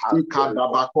koke,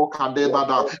 ikadabako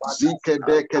kadebada,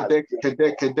 zikede kede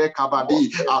kede kede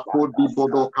kabadi,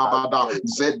 akodibodo kabada,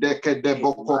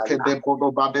 zedekedeboko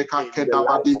kedebodobade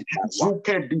kakedabadi,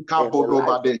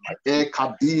 zukedikabodobade,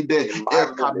 ekadide,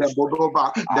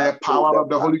 ekadebodoba, the power of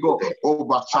the Holy Ghost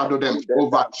overshadow them,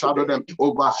 overshadow them,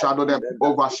 overshadow them,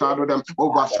 overshadow them,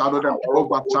 overshadow them,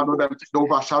 overshadow them,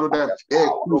 overshadow them.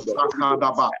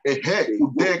 Ekusakadaba, ehe,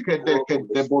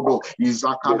 udekedekadebodo,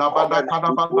 izakadabada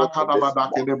kadabada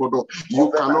kadabada kedebodo.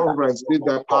 You cannot resist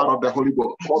the power of the Holy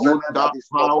Ghost. You that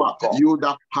power, you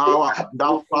that power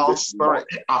spirit.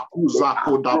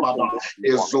 Akuzakodabada,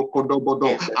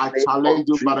 ezokodobodo. I challenge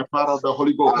you by the power of the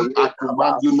Holy Ghost. I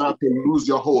command you not to lose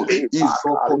your hold.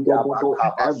 Izokodobodo,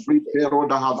 every pharaoh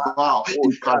that has vowed,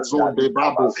 Ikazo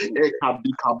debabo,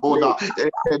 ekadikaboda,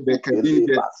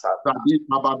 ekedekadide,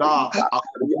 sadikabada,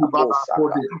 akudibada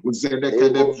kode,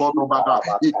 uzedekedebodobada,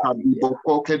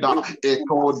 ikadibokokeda,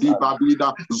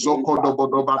 ekodibadida,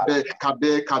 zokodobodobade,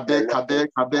 kade, kade, kade,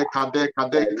 kade, kade,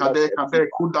 kade, kade, kade,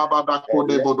 kudabada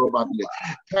kodebodobade.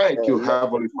 Thank you,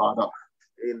 Heavenly Father.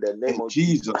 In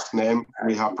Jesus' name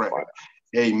we have prayed.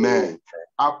 Amen.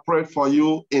 I pray for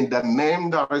you in the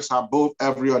name that is above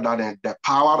every other name. The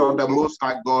power of the Most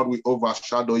High God will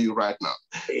overshadow you right now.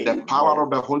 Amen. The power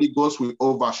of the Holy Ghost will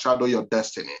overshadow your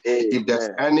destiny. Amen. If there's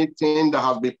anything that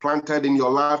has been planted in your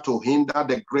life to hinder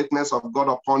the greatness of God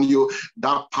upon you,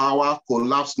 that power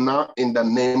collapse now in the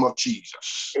name of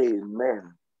Jesus.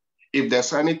 Amen. If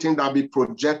there's anything that be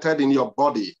projected in your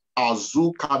body, I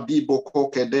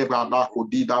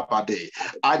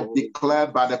declare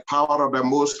by the power of the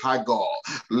Most High God,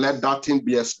 let that thing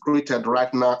be excreted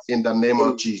right now in the name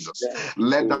of Jesus.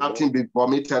 Let that thing be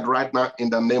vomited right now in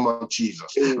the name of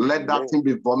Jesus. Let that thing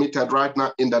be vomited right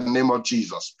now in the name of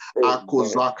Jesus. I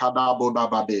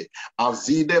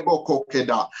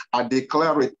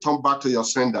declare return back to your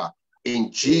sender.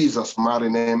 In Jesus' mighty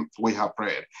name, we have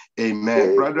prayed.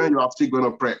 Amen. Brethren, you are still going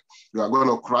to pray. You are going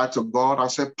to cry to God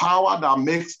and say, power that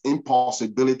makes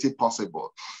impossibility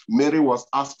possible. Mary was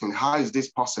asking, how is this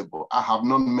possible? I have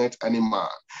not met any man.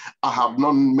 I have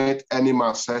not met any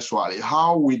man sexually.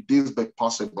 How will this be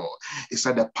possible? He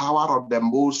said, the power of the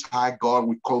Most High God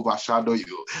will overshadow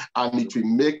you and it will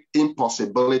make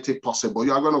impossibility possible.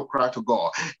 You are going to cry to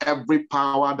God. Every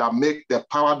power that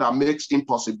makes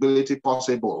impossibility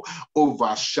possible,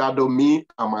 overshadow me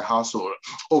and my household,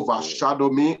 overshadow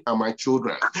me and my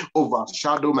children,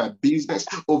 overshadow my business,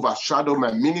 overshadow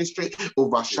my ministry,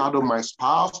 overshadow my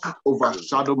spouse,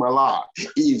 overshadow my life.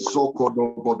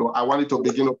 I want you to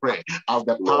begin to pray as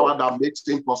the power that makes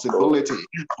impossibility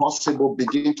possible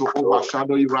begin to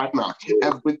overshadow you right now.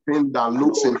 Everything that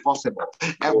looks impossible,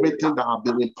 everything that has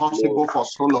been impossible for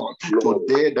so long,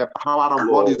 today the power of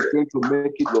God is going to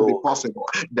make it to be possible.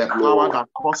 The power that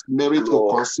caused Mary to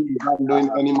conceive without knowing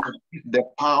any man, the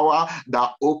power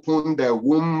that opened the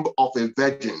womb of a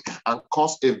virgin and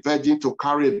caused a virgin to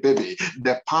carry a baby,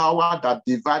 the power that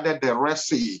divided the Red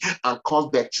Sea and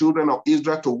caused the children of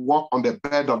Israel to walk on the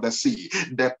bed of the sea,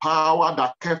 the power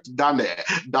that kept Daniel,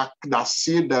 that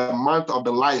sealed the mouth of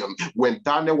the lion when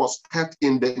Daniel was kept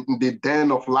in the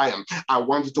den of lion. I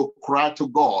want you to cry to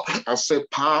God and say,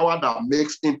 power that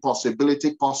makes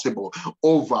impossibility possible,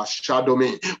 overshadow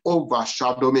me,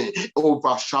 overshadow me,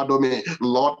 overshadow me.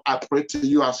 Lord, I pray to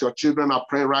you as your children, I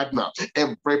pray right now,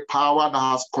 every power that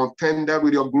has contended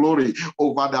with your glory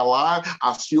over their life,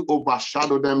 as you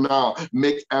overshadow them now,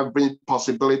 make every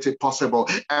possibility possible.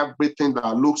 Everything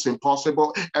that looks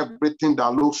impossible, everything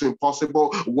that looks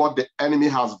impossible, what the enemy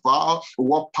has vowed,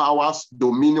 what powers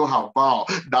dominion have vowed,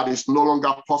 that is no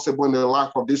longer possible in the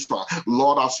life of this one.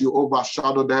 Lord, as you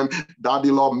overshadow them,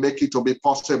 Daddy, Lord, make it to be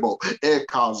possible.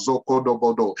 Eka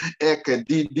zokodobodo, eke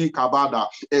didi kabada,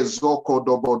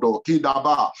 ezokodobodo,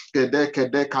 kidaba, kede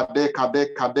kede kade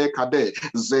kade kade kade,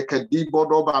 zeke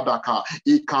dibodo badaka,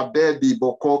 ikade di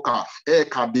bokoka,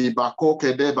 eka di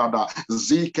bakoke debada,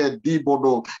 zike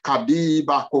dibodo,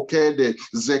 kadiba kokede,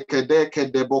 zekede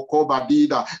kede boko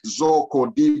badida, zoko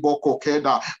diboko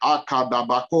keda, akada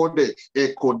bakode,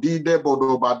 ekodide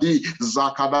bodobadi,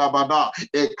 zakadabada,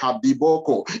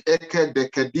 ekadiboko,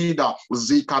 ekedekedida,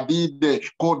 zikadide,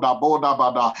 kodaboda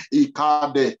bada,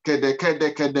 ikade,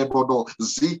 kede bodo,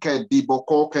 zike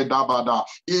diboko kedabada,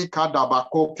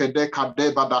 ikadabako kede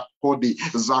kadebada kodi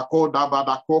zakoda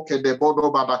bada koke de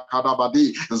bodo bada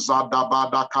kadabadi zada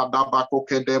bada kadaba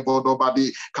koke de bodo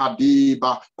badi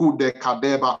kadiba kude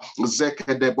kadeba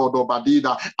zeke de bodo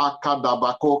badida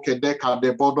akadaba koke de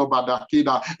kade bodo bada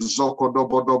kida zoko do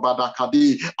bodo bada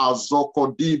kadi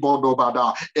azoko di bodo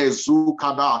bada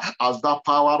ezukada as that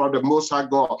power of the Most High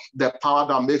God, the power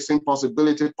that makes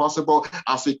impossibility possible,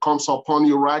 as it comes upon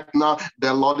you right now,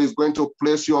 the Lord is going to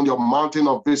place you on your mountain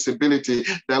of visibility.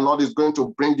 The Lord is going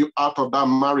to bring you out of that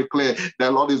marry clay.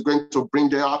 The Lord is going to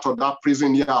bring you out of that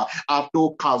prison yard.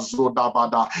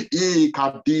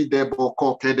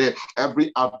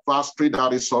 Every adversary that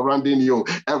is surrounding you,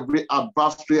 every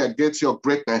adversary against your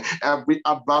greatness, every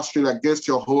adversary against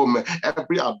your home,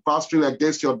 every adversary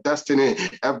against your destiny,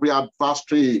 every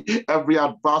adversary,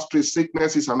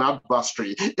 sickness is an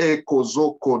adversary.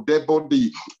 Ekozoko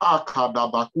debodi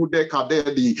akadabakude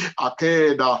kadedi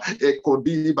akeda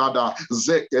ekodibada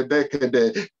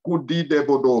zekedekede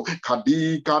kudidebodo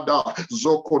kadikada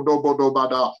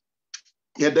zokodobodobada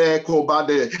Yede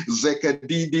kobade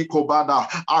zekedidi kobada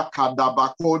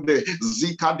akadabakode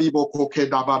zikadibo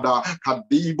kokedabada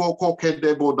kadibo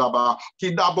kokedebodaba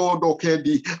kidabo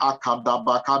dokedi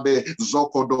akadabakade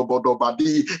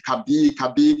zokodobodobadi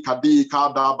kadi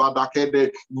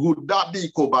kadabadakede gudadi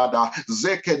kobada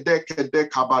zekedekede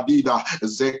kabadida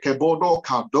zekebodo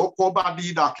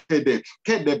kadokobadida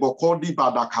kedebokodi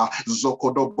badaka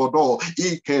zokodobodo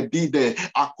ikedide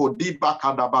akodiba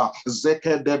kadaba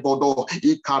zekedebodo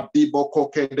ikadibo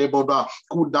kokedeboda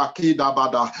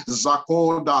kudakidabada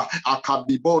zakoda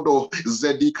akadibodo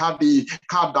zedikadi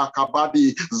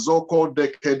kadakabadi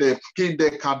zokodekede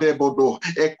kidekadebodo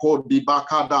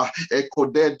ekodibakada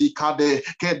ekodedikade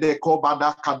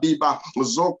kedekobada kadiba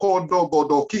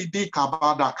zokodobodo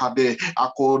kidikabada kade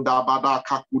akodabada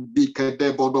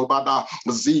kakudikedebodo bada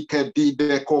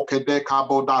zikedide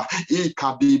kokedekaboda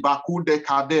ikadibakude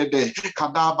kadede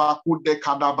kadabakude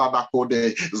kadabada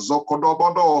kode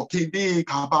zokodobodo kidi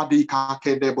kabadi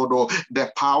kakedebodo.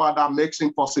 The power that makes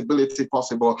impossibility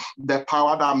possible, the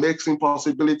power that makes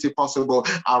impossibility possible.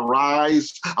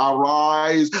 Arise,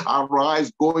 arise,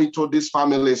 arise. Go into these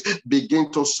families,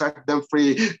 begin to set them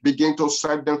free, begin to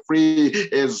set them free.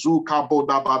 Ezuka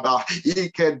bodabada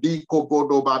ikediko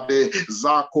bodobade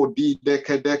zakodi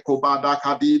dekedeko bada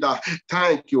kadida.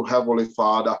 Thank you, Heavenly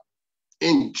Father.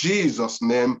 In Jesus'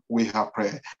 name we have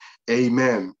prayed.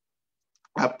 Amen.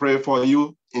 I pray for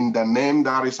you in the name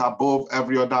that is above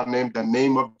every other name, the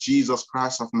name of Jesus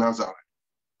Christ of Nazareth.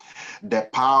 The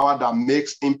power that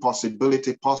makes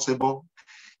impossibility possible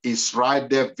is right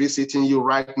there visiting you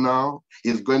right now.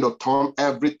 Is going to turn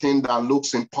everything that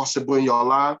looks impossible in your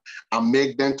life and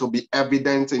make them to be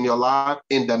evident in your life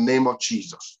in the name of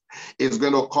Jesus. It's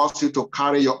going to cause you to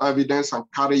carry your evidence and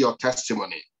carry your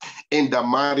testimony. In the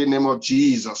mighty name of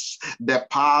Jesus, the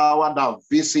power that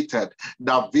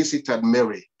visited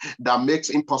Mary, that makes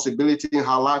impossibility in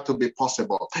her life to be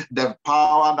possible. The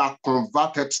power that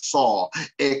converted Saul,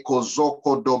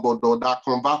 ekozoko dobodo, that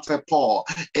converted Paul,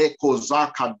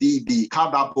 ekozaka didi,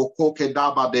 kadaboko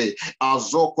kedabade,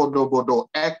 azoko dobodo,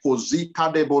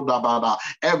 ekozika debodabada.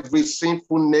 Every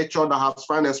sinful nature that has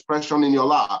found expression in your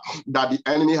life, that the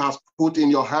enemy has put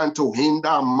in your hand to hinder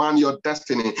and man your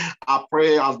destiny, I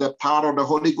pray as the power of the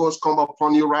Holy Ghost come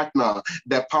upon you right now.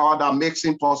 The power that makes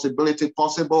impossibility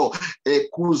possible.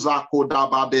 Ekuza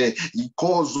kodabade,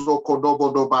 ikozo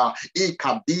kodobodoba,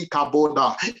 ikadika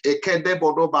boda,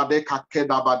 ekedebodobade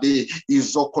kakedabade,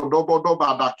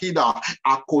 izokodobodoba dakida,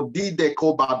 akodide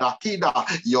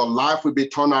kobadakida. Your life will be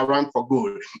turned around for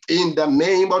good. In the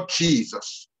name of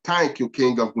Jesus. Thank you,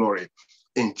 King of Glory.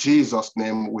 In Jesus'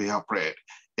 name we have prayed.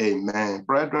 Amen.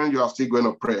 Brethren, you are still going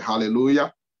to pray.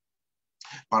 Hallelujah.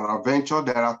 Peradventure,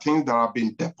 there are things that have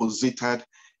been deposited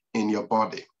in your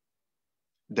body.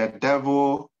 The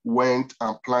devil went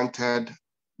and planted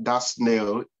that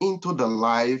snail into the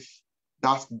life,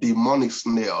 that demonic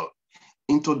snail,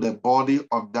 into the body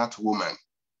of that woman.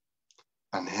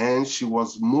 And hence she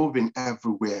was moving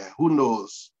everywhere. Who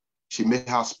knows? She may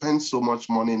have spent so much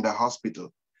money in the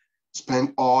hospital,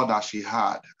 spent all that she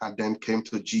had, and then came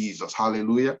to Jesus.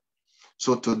 Hallelujah.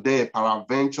 So today,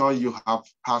 peradventure, you have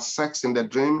had sex in the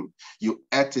dream, you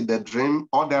ate in the dream,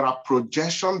 or there are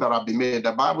projections that have been made.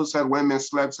 The Bible said when men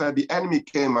slept, said the enemy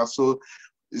came and so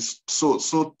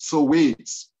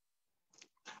weeds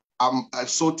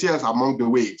sow tears among the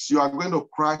waves. You are going to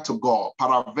cry to God.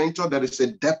 Peradventure, there is a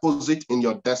deposit in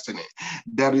your destiny.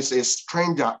 There is a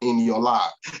stranger in your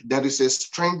life. There is a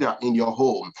stranger in your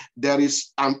home. There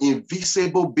is an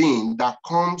invisible being that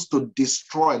comes to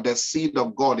destroy the seed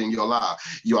of God in your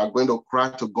life. You are going to cry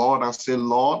to God and say,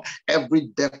 Lord, every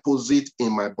deposit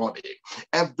in my body,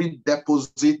 every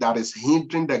deposit that is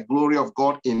hindering the glory of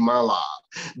God in my life,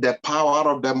 the power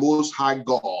of the Most High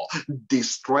God,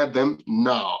 destroy them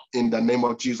now in the name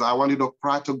of Jesus. I want you to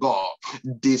cry to God,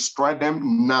 destroy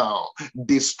them now,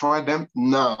 destroy them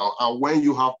now. And when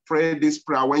you have prayed this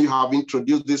prayer, when you have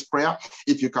introduced this prayer,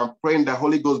 if you can pray in the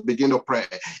Holy Ghost, begin to pray.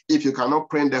 If you cannot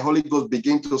pray in the Holy Ghost,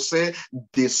 begin to say,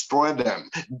 destroy them,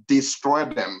 destroy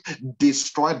them,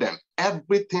 destroy them.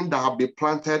 Everything that have been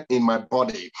planted in my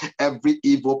body, every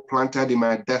evil planted in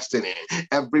my destiny,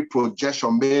 every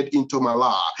projection made into my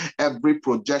life, every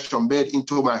projection made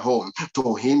into my home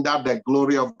to hinder the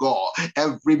glory of God,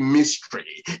 every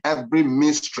mystery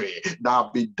that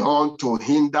have been done to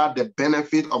hinder the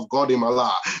benefit of God in my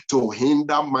life, to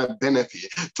hinder my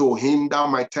benefit, to hinder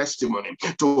my testimony,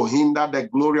 to hinder the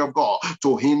glory of God,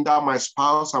 to hinder my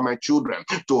spouse and my children,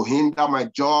 to hinder my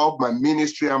job, my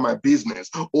ministry, and my business.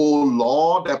 Oh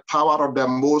Lord, the power of the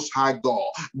Most High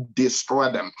God, destroy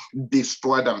them,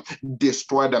 destroy them,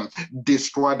 destroy them,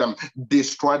 destroy them,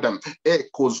 destroy them.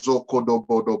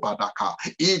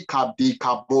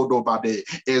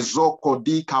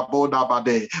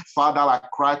 Father, I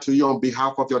cry to you on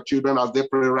behalf of your children as they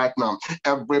pray right now.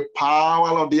 Every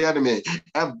power of the enemy,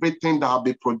 everything that have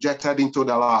been projected into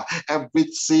the life, every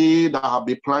seed that have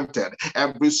been planted,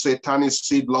 every satanic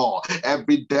seed, Lord,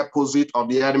 every deposit of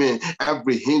the enemy,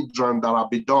 every hindrance that have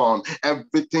been done,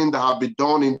 everything that have been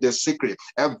done in the secret,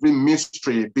 every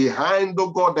mystery behind,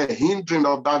 oh God, the hindering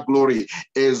of that glory,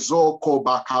 Ezoko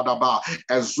Bakadaba,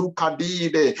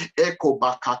 Ezukadide, Eko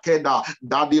Bakakeda,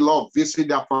 Daddy Lord, visit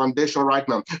their foundation right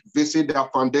now, visit their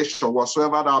foundation,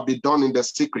 whatsoever that have been done in the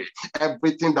secret,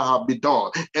 everything that have been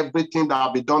done, everything that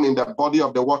have been done in the body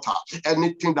of the water,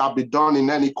 anything that have been done in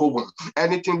any coven,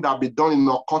 anything that have been done in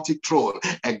narcotic throne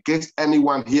against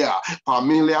anyone here,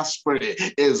 familiar spirit,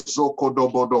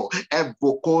 Ezokodobodo,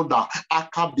 Evokoda,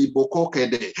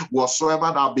 Akabibokokede,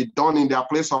 whatsoever that have been done in their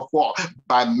place of war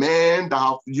by men that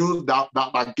have used that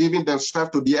are giving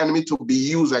themselves to the enemy to be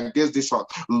used against this one.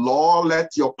 Lord,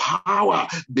 let your power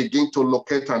begin to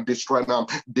locate and destroy them,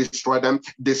 destroy them,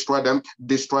 destroy them,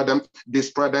 destroy them,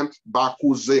 destroy them.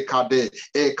 Bakuzekade,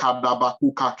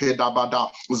 Ekadabakukake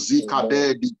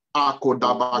Zikade,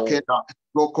 Akodabakeda,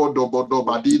 Roko dobodo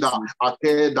badida,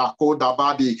 akeda koda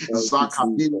badi,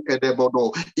 zakadi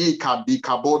kedebodo, ikadi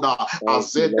kaboda,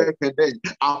 azede kede.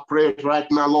 I pray right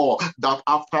now, Lord, that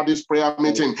after this prayer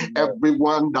meeting,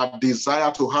 everyone that desire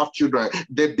to have children,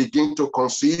 they begin to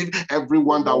conceive.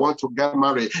 Everyone that want to get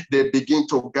married, they begin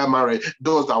to get married.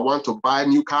 Those that want to buy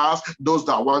new cars, those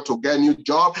that want to get new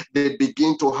job, they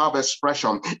begin to have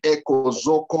expression. Eko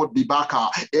zoko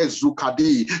dibaka,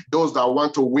 ezukadi. Those that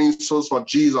want to win souls for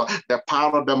Jesus, the power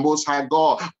of the Most High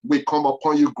God will come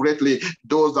upon you greatly.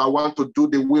 Those that want to do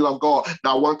the will of God,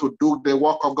 that want to do the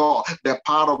work of God, the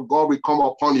power of God will come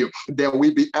upon you. There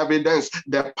will be evidence.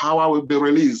 The power will be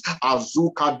released.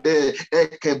 Azuka de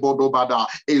ekebodobada,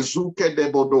 ezuke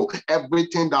debodo.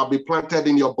 Everything that will be planted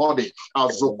in your body,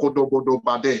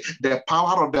 azokodobodobade. The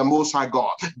power of the Most High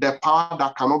God, the power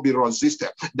that cannot be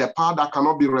resisted, the power that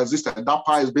cannot be resisted. That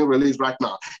power is being released right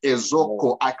now.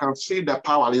 Ezoko, I can see the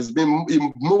power is being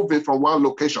moving from one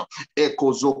location.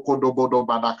 Ekozoko dobodo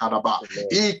badakadaba.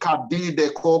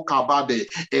 Ikadide ko kabade.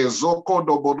 Ezoko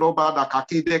dobodo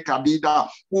badakakide kadida.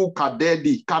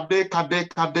 Ukadedi.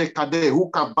 Kade. Who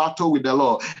can battle with the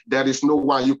Lord? There is no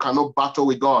one. You cannot battle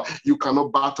with God. You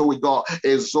cannot battle with God.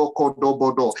 Ezoko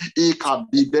dobodo.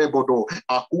 Ikadidebodo.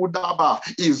 Akudaba.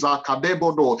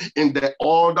 Izakadebodo. In the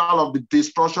order of the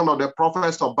destruction of the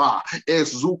prophets of Baal.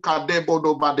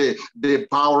 Ezukadebodo bade. They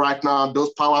bow right now.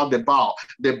 Those power, they bow.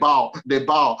 They bow.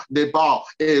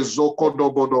 Ezoko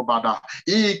dobodo bada.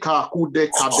 Ika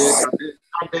kude kade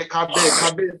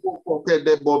koke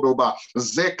de bodoba.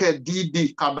 Zeke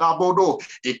didi kadabodo.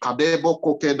 Ikadebo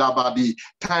koke dabadi.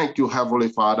 Thank you, Heavenly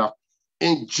Father.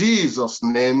 In Jesus'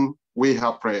 name we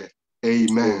have prayed.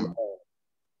 Amen.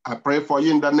 I pray for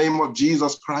you in the name of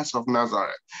Jesus Christ of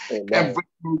Nazareth. Amen.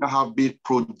 Everything that have been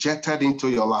projected into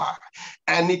your life,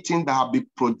 anything that have been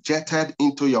projected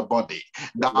into your body,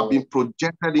 that have been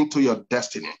projected into your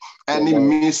destiny, any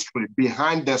mystery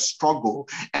behind the struggle,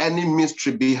 any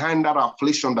mystery behind that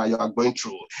affliction that you are going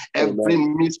through, every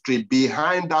mystery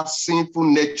behind that sinful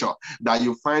nature that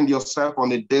you find yourself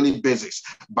on a daily basis,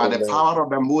 by the power of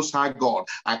the Most High God,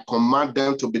 I command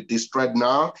them to be destroyed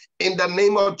now in the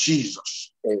name of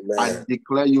Jesus. Amen. I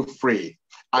declare you free.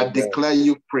 I declare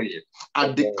you free. I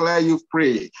declare you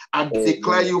free. I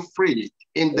declare you free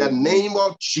in the name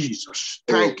of Jesus.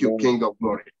 Thank you, King of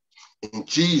Glory. In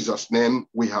Jesus' name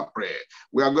we have prayed.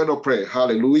 We are going to pray.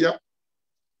 Hallelujah.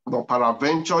 But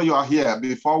peradventure you are here.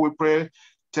 Before we pray,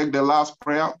 take the last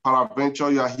prayer.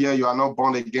 Peradventure you are here. You are not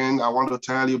born again. I want to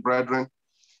tell you, brethren,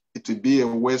 it will be a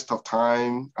waste of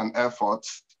time and effort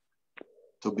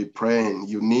to be praying.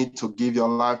 You need to give your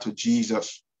life to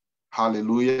Jesus.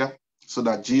 Hallelujah. So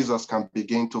that Jesus can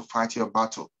begin to fight your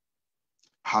battle.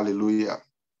 Hallelujah.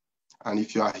 And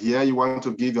if you are here, you want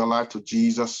to give your life to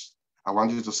Jesus, I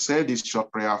want you to say this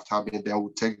short prayer after me, then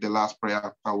we'll take the last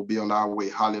prayer and we'll be on our way.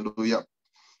 Hallelujah.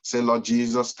 Say, Lord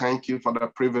Jesus, thank you for the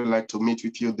privilege to meet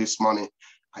with you this morning.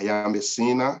 I am a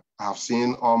sinner. I have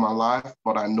sinned all my life,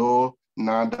 but I know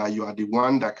now that you are the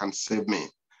one that can save me.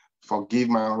 Forgive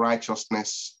my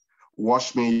unrighteousness.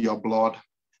 Wash me in your blood.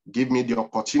 Give me the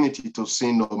opportunity to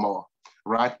sin no more.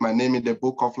 Write my name in the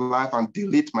book of life and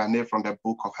delete my name from the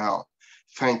book of hell.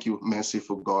 Thank you,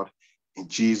 merciful God. In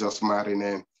Jesus' mighty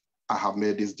name, I have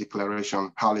made this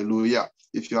declaration. Hallelujah.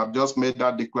 If you have just made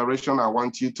that declaration, I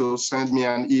want you to send me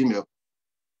an email.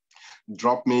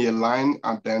 Drop me a line,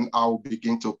 and then I'll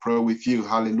begin to pray with you.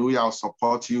 Hallelujah. I'll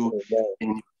support you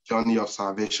in your journey of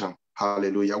salvation.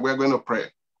 Hallelujah. We're going to pray.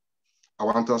 I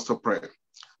want us to pray.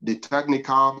 The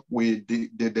technical,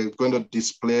 they're going to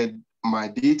display my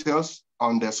details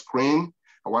on the screen.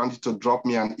 I want you to drop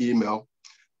me an email.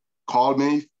 Call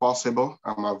me if possible.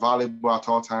 I'm available at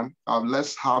all times.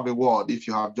 Let's have a word if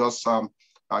you have just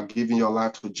given your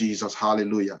life to Jesus.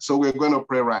 Hallelujah. So we're going to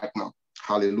pray right now.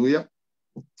 Hallelujah.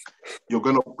 You're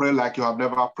going to pray like you have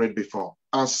never prayed before.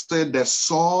 And say, the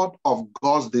sword of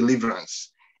God's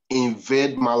deliverance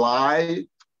invade my life,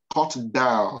 cut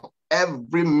down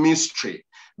every mystery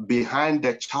behind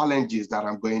the challenges that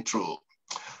I'm going through.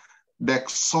 The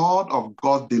sword of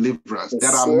God's deliverance.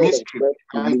 There are mysteries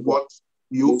behind what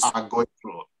you are going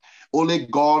through. Only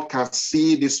God can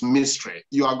see this mystery.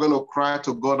 You are going to cry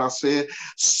to God and say,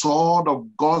 sword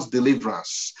of God's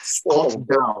deliverance, cut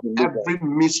down every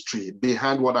mystery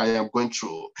behind what I am going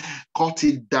through. Cut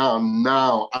it down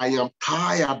now. I am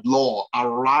tired, Lord.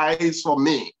 Arise for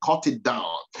me. Cut it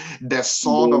down. The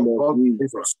sword of God's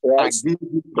deliverance. I give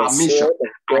you permission.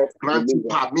 I grant you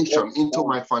permission into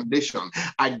my foundation.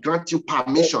 I grant you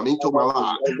permission into my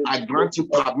life. I grant you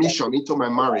permission into my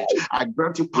marriage. I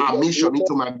grant you permission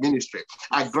into my ministry.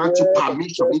 I grant you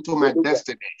permission into my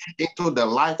destiny, into the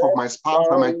life of my spouse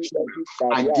and my children.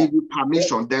 I give you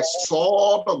permission. The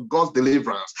sword of God's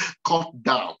deliverance. Cut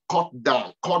down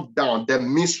the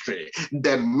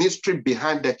mystery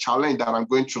behind the challenge that I'm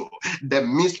going through, the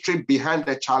mystery behind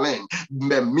the challenge,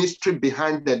 the mystery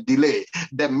behind the delay,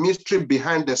 the mystery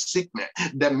behind the sickness,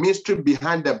 the mystery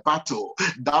behind the battle,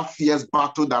 that fierce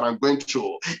battle that I'm going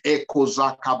through.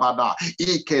 Ekozakabada,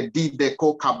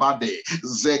 ikedideko kabade,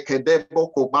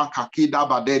 zekedebo kobaka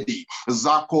kidabadedi,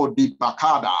 zako di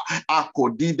bakada,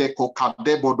 akodideko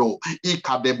kadebodo,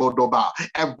 ikadebodoba.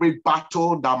 Every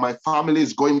battle that my family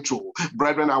is going through,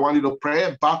 brethren, I want you to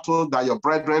pray. Battle that your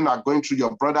brethren are going through,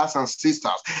 your brothers and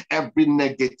sisters, every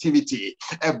negativity,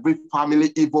 every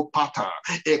family evil pattern,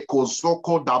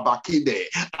 ekozoko dabakide,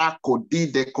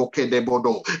 akodide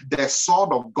kokedebodo. The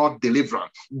sword of God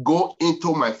deliverance, go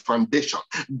into my foundation,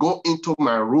 go into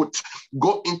my root,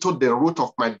 go into the root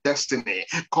of my destiny.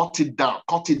 Cut it down,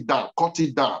 cut it down, cut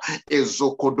it down.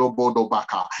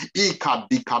 Ezokodobodobaka,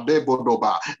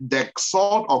 ikadikadebodoba. The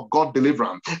sword of God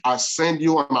deliverance. I send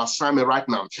you on assignment right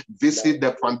now. Visit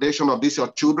the foundation of this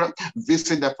your children.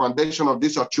 Visit the foundation of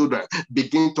this your children.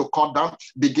 Begin to cut down.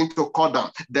 Begin to cut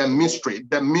down the mystery,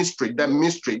 the mystery, the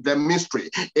mystery, the mystery.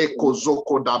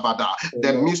 Ekozoko dabada.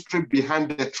 The mystery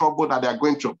behind the trouble that they are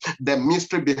going through. The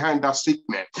mystery behind that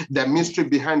sickness. The mystery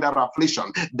behind that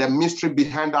affliction. The mystery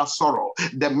behind that sorrow.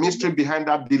 The mystery behind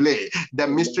that delay. The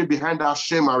mystery behind that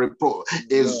shame and reproach.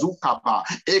 Ezukaba.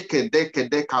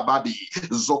 Ekedekede kabadi.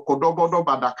 Zokodobodo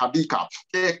badakadika.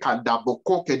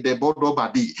 Ekadabokoke debodo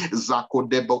badi.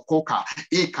 Zakodebokoka.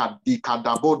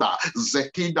 Ikadikadaboda.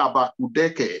 Zekida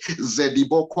bakudeke.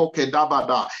 Zedibokoke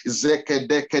dabada.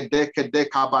 Zekedeke de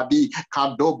kabadi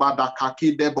kadobada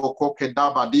kakide bokoke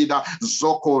dabadida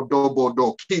zoko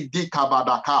dobodo kidi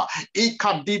kabadaka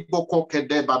ikadi bokoke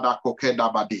debada koke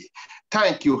dabadi.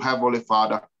 Thank you, Heavenly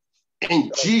Father.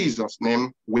 In Jesus'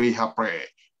 name we have prayed.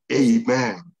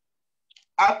 Amen.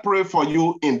 I pray for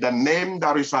you in the name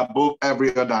that is above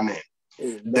every other name.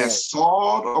 Amen. The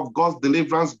sword of God's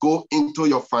deliverance go into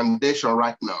your foundation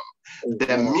right now. Amen.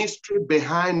 The mystery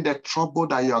behind the trouble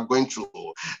that you are going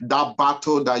through, that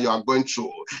battle that you are going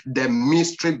through, the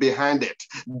mystery behind it,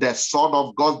 the sword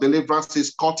of God's deliverance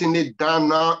is cutting it down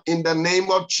now in the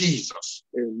name of Jesus.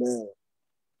 Amen.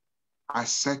 I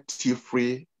set you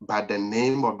free by the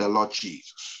name of the Lord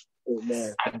Jesus.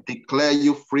 Amen. I declare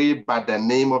you free by the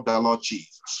name of the Lord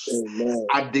Jesus. Amen.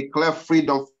 I declare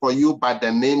freedom for you by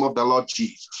the name of the Lord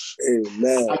Jesus.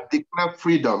 Amen. I declare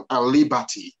freedom and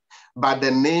liberty by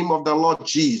the name of the Lord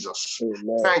Jesus.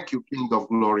 Amen. Thank you, King of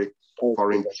Glory,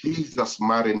 for in Jesus'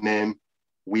 mighty name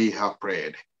we have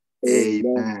prayed. Amen.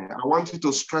 Amen. I want you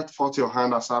to stretch forth your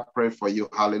hand as I pray for you.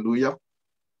 Hallelujah.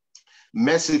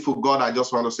 Merciful God, I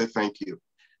just want to say thank you.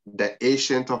 The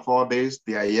ancient of all days,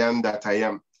 the I am that I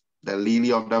am, the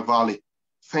lily of the valley.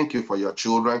 Thank you for your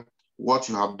children. What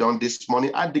you have done this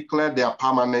morning, I declare they are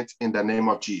permanent in the name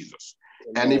of Jesus.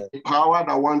 Amen. Any power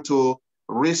that want to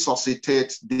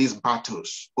resuscitate these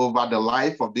battles over the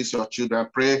life of these your children, I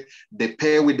pray they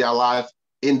pay with their life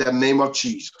in the name of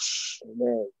Jesus.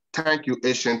 Amen. Thank you,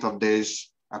 ancient of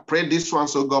days. I pray this one,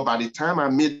 so God, by the time I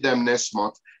meet them next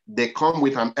month, they come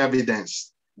with an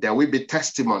evidence. There will be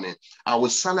testimony. I will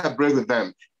celebrate with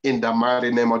them in the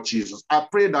mighty name of Jesus. I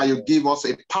pray that you give us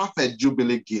a perfect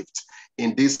jubilee gift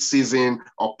in this season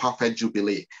of perfect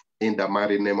jubilee in the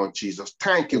mighty name of Jesus.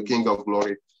 Thank you, King of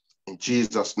Glory. In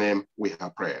Jesus' name we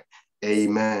have prayed.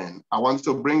 Amen. I want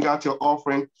you to bring out your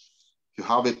offering. If you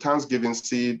have a Thanksgiving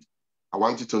seed, I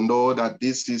want you to know that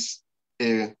this is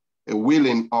a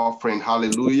willing offering.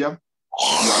 Hallelujah.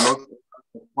 You are not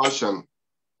a portion.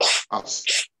 As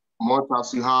much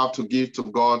as you have to give to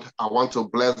God, I want to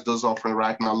bless those offering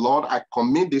right now. Lord, I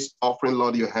commit this offering,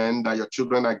 Lord, your hand that your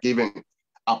children are giving.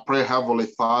 I pray, Heavenly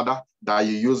Father, that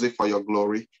you use it for your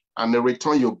glory. And in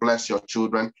return, you bless your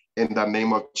children in the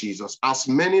name of Jesus. As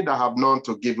many that have known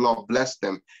to give, Lord, bless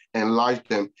them, enlarge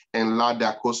them, enlarge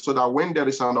their cause, so that when there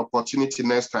is an opportunity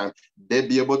next time, they'll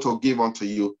be able to give unto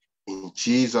you. In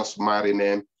Jesus' mighty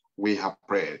name, we have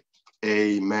prayed.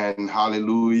 Amen.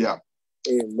 Hallelujah.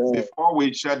 Amen. Before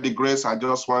we share the grace, I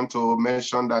just want to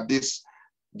mention that this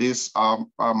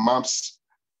MAPS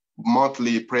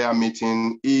monthly prayer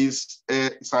meeting is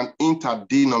it's an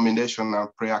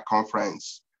interdenominational prayer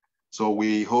conference. So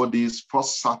we hold this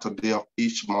first Saturday of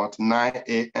each month, 9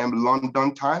 a.m.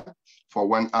 London time for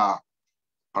 1 hour.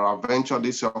 Peradventure,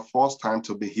 this is your first time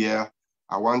to be here.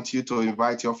 I want you to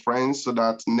invite your friends so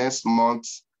that next month,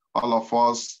 all of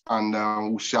us, and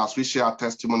as we share our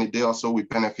testimony, they also will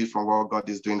benefit from what God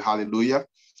is doing. Hallelujah.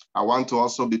 I want to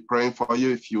also be praying for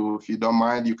you. If you don't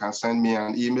mind, you can send me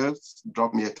an email,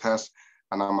 drop me a text,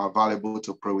 and I'm available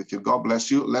to pray with you. God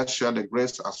bless you. Let's share the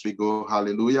grace as we go.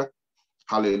 Hallelujah.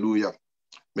 Hallelujah.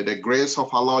 May the grace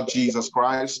of our Lord Jesus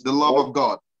Christ, the love of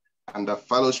God, and the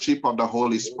fellowship of the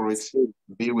Holy Spirit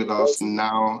be with us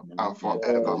now and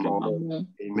forevermore.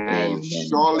 Amen.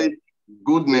 Surely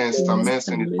goodness and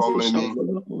mercy is following me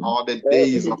all the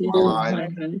days of my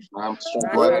life. I'm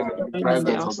dwelling in the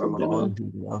presence of the Lord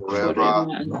forever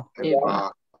and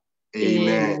ever.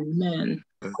 Amen.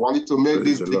 I wanted to make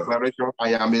this declaration.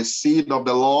 I am a seed of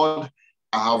the Lord.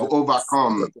 I have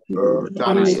overcome.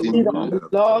 That is in me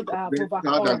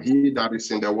greater than he that is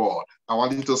in the world. I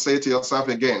want you to say to yourself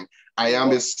again, I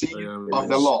am a seed of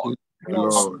the Lord. I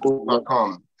have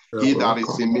overcome. He that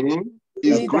is in me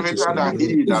is greater than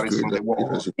he that is in the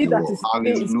world.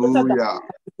 Hallelujah.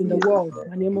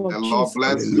 The Lord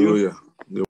bless you.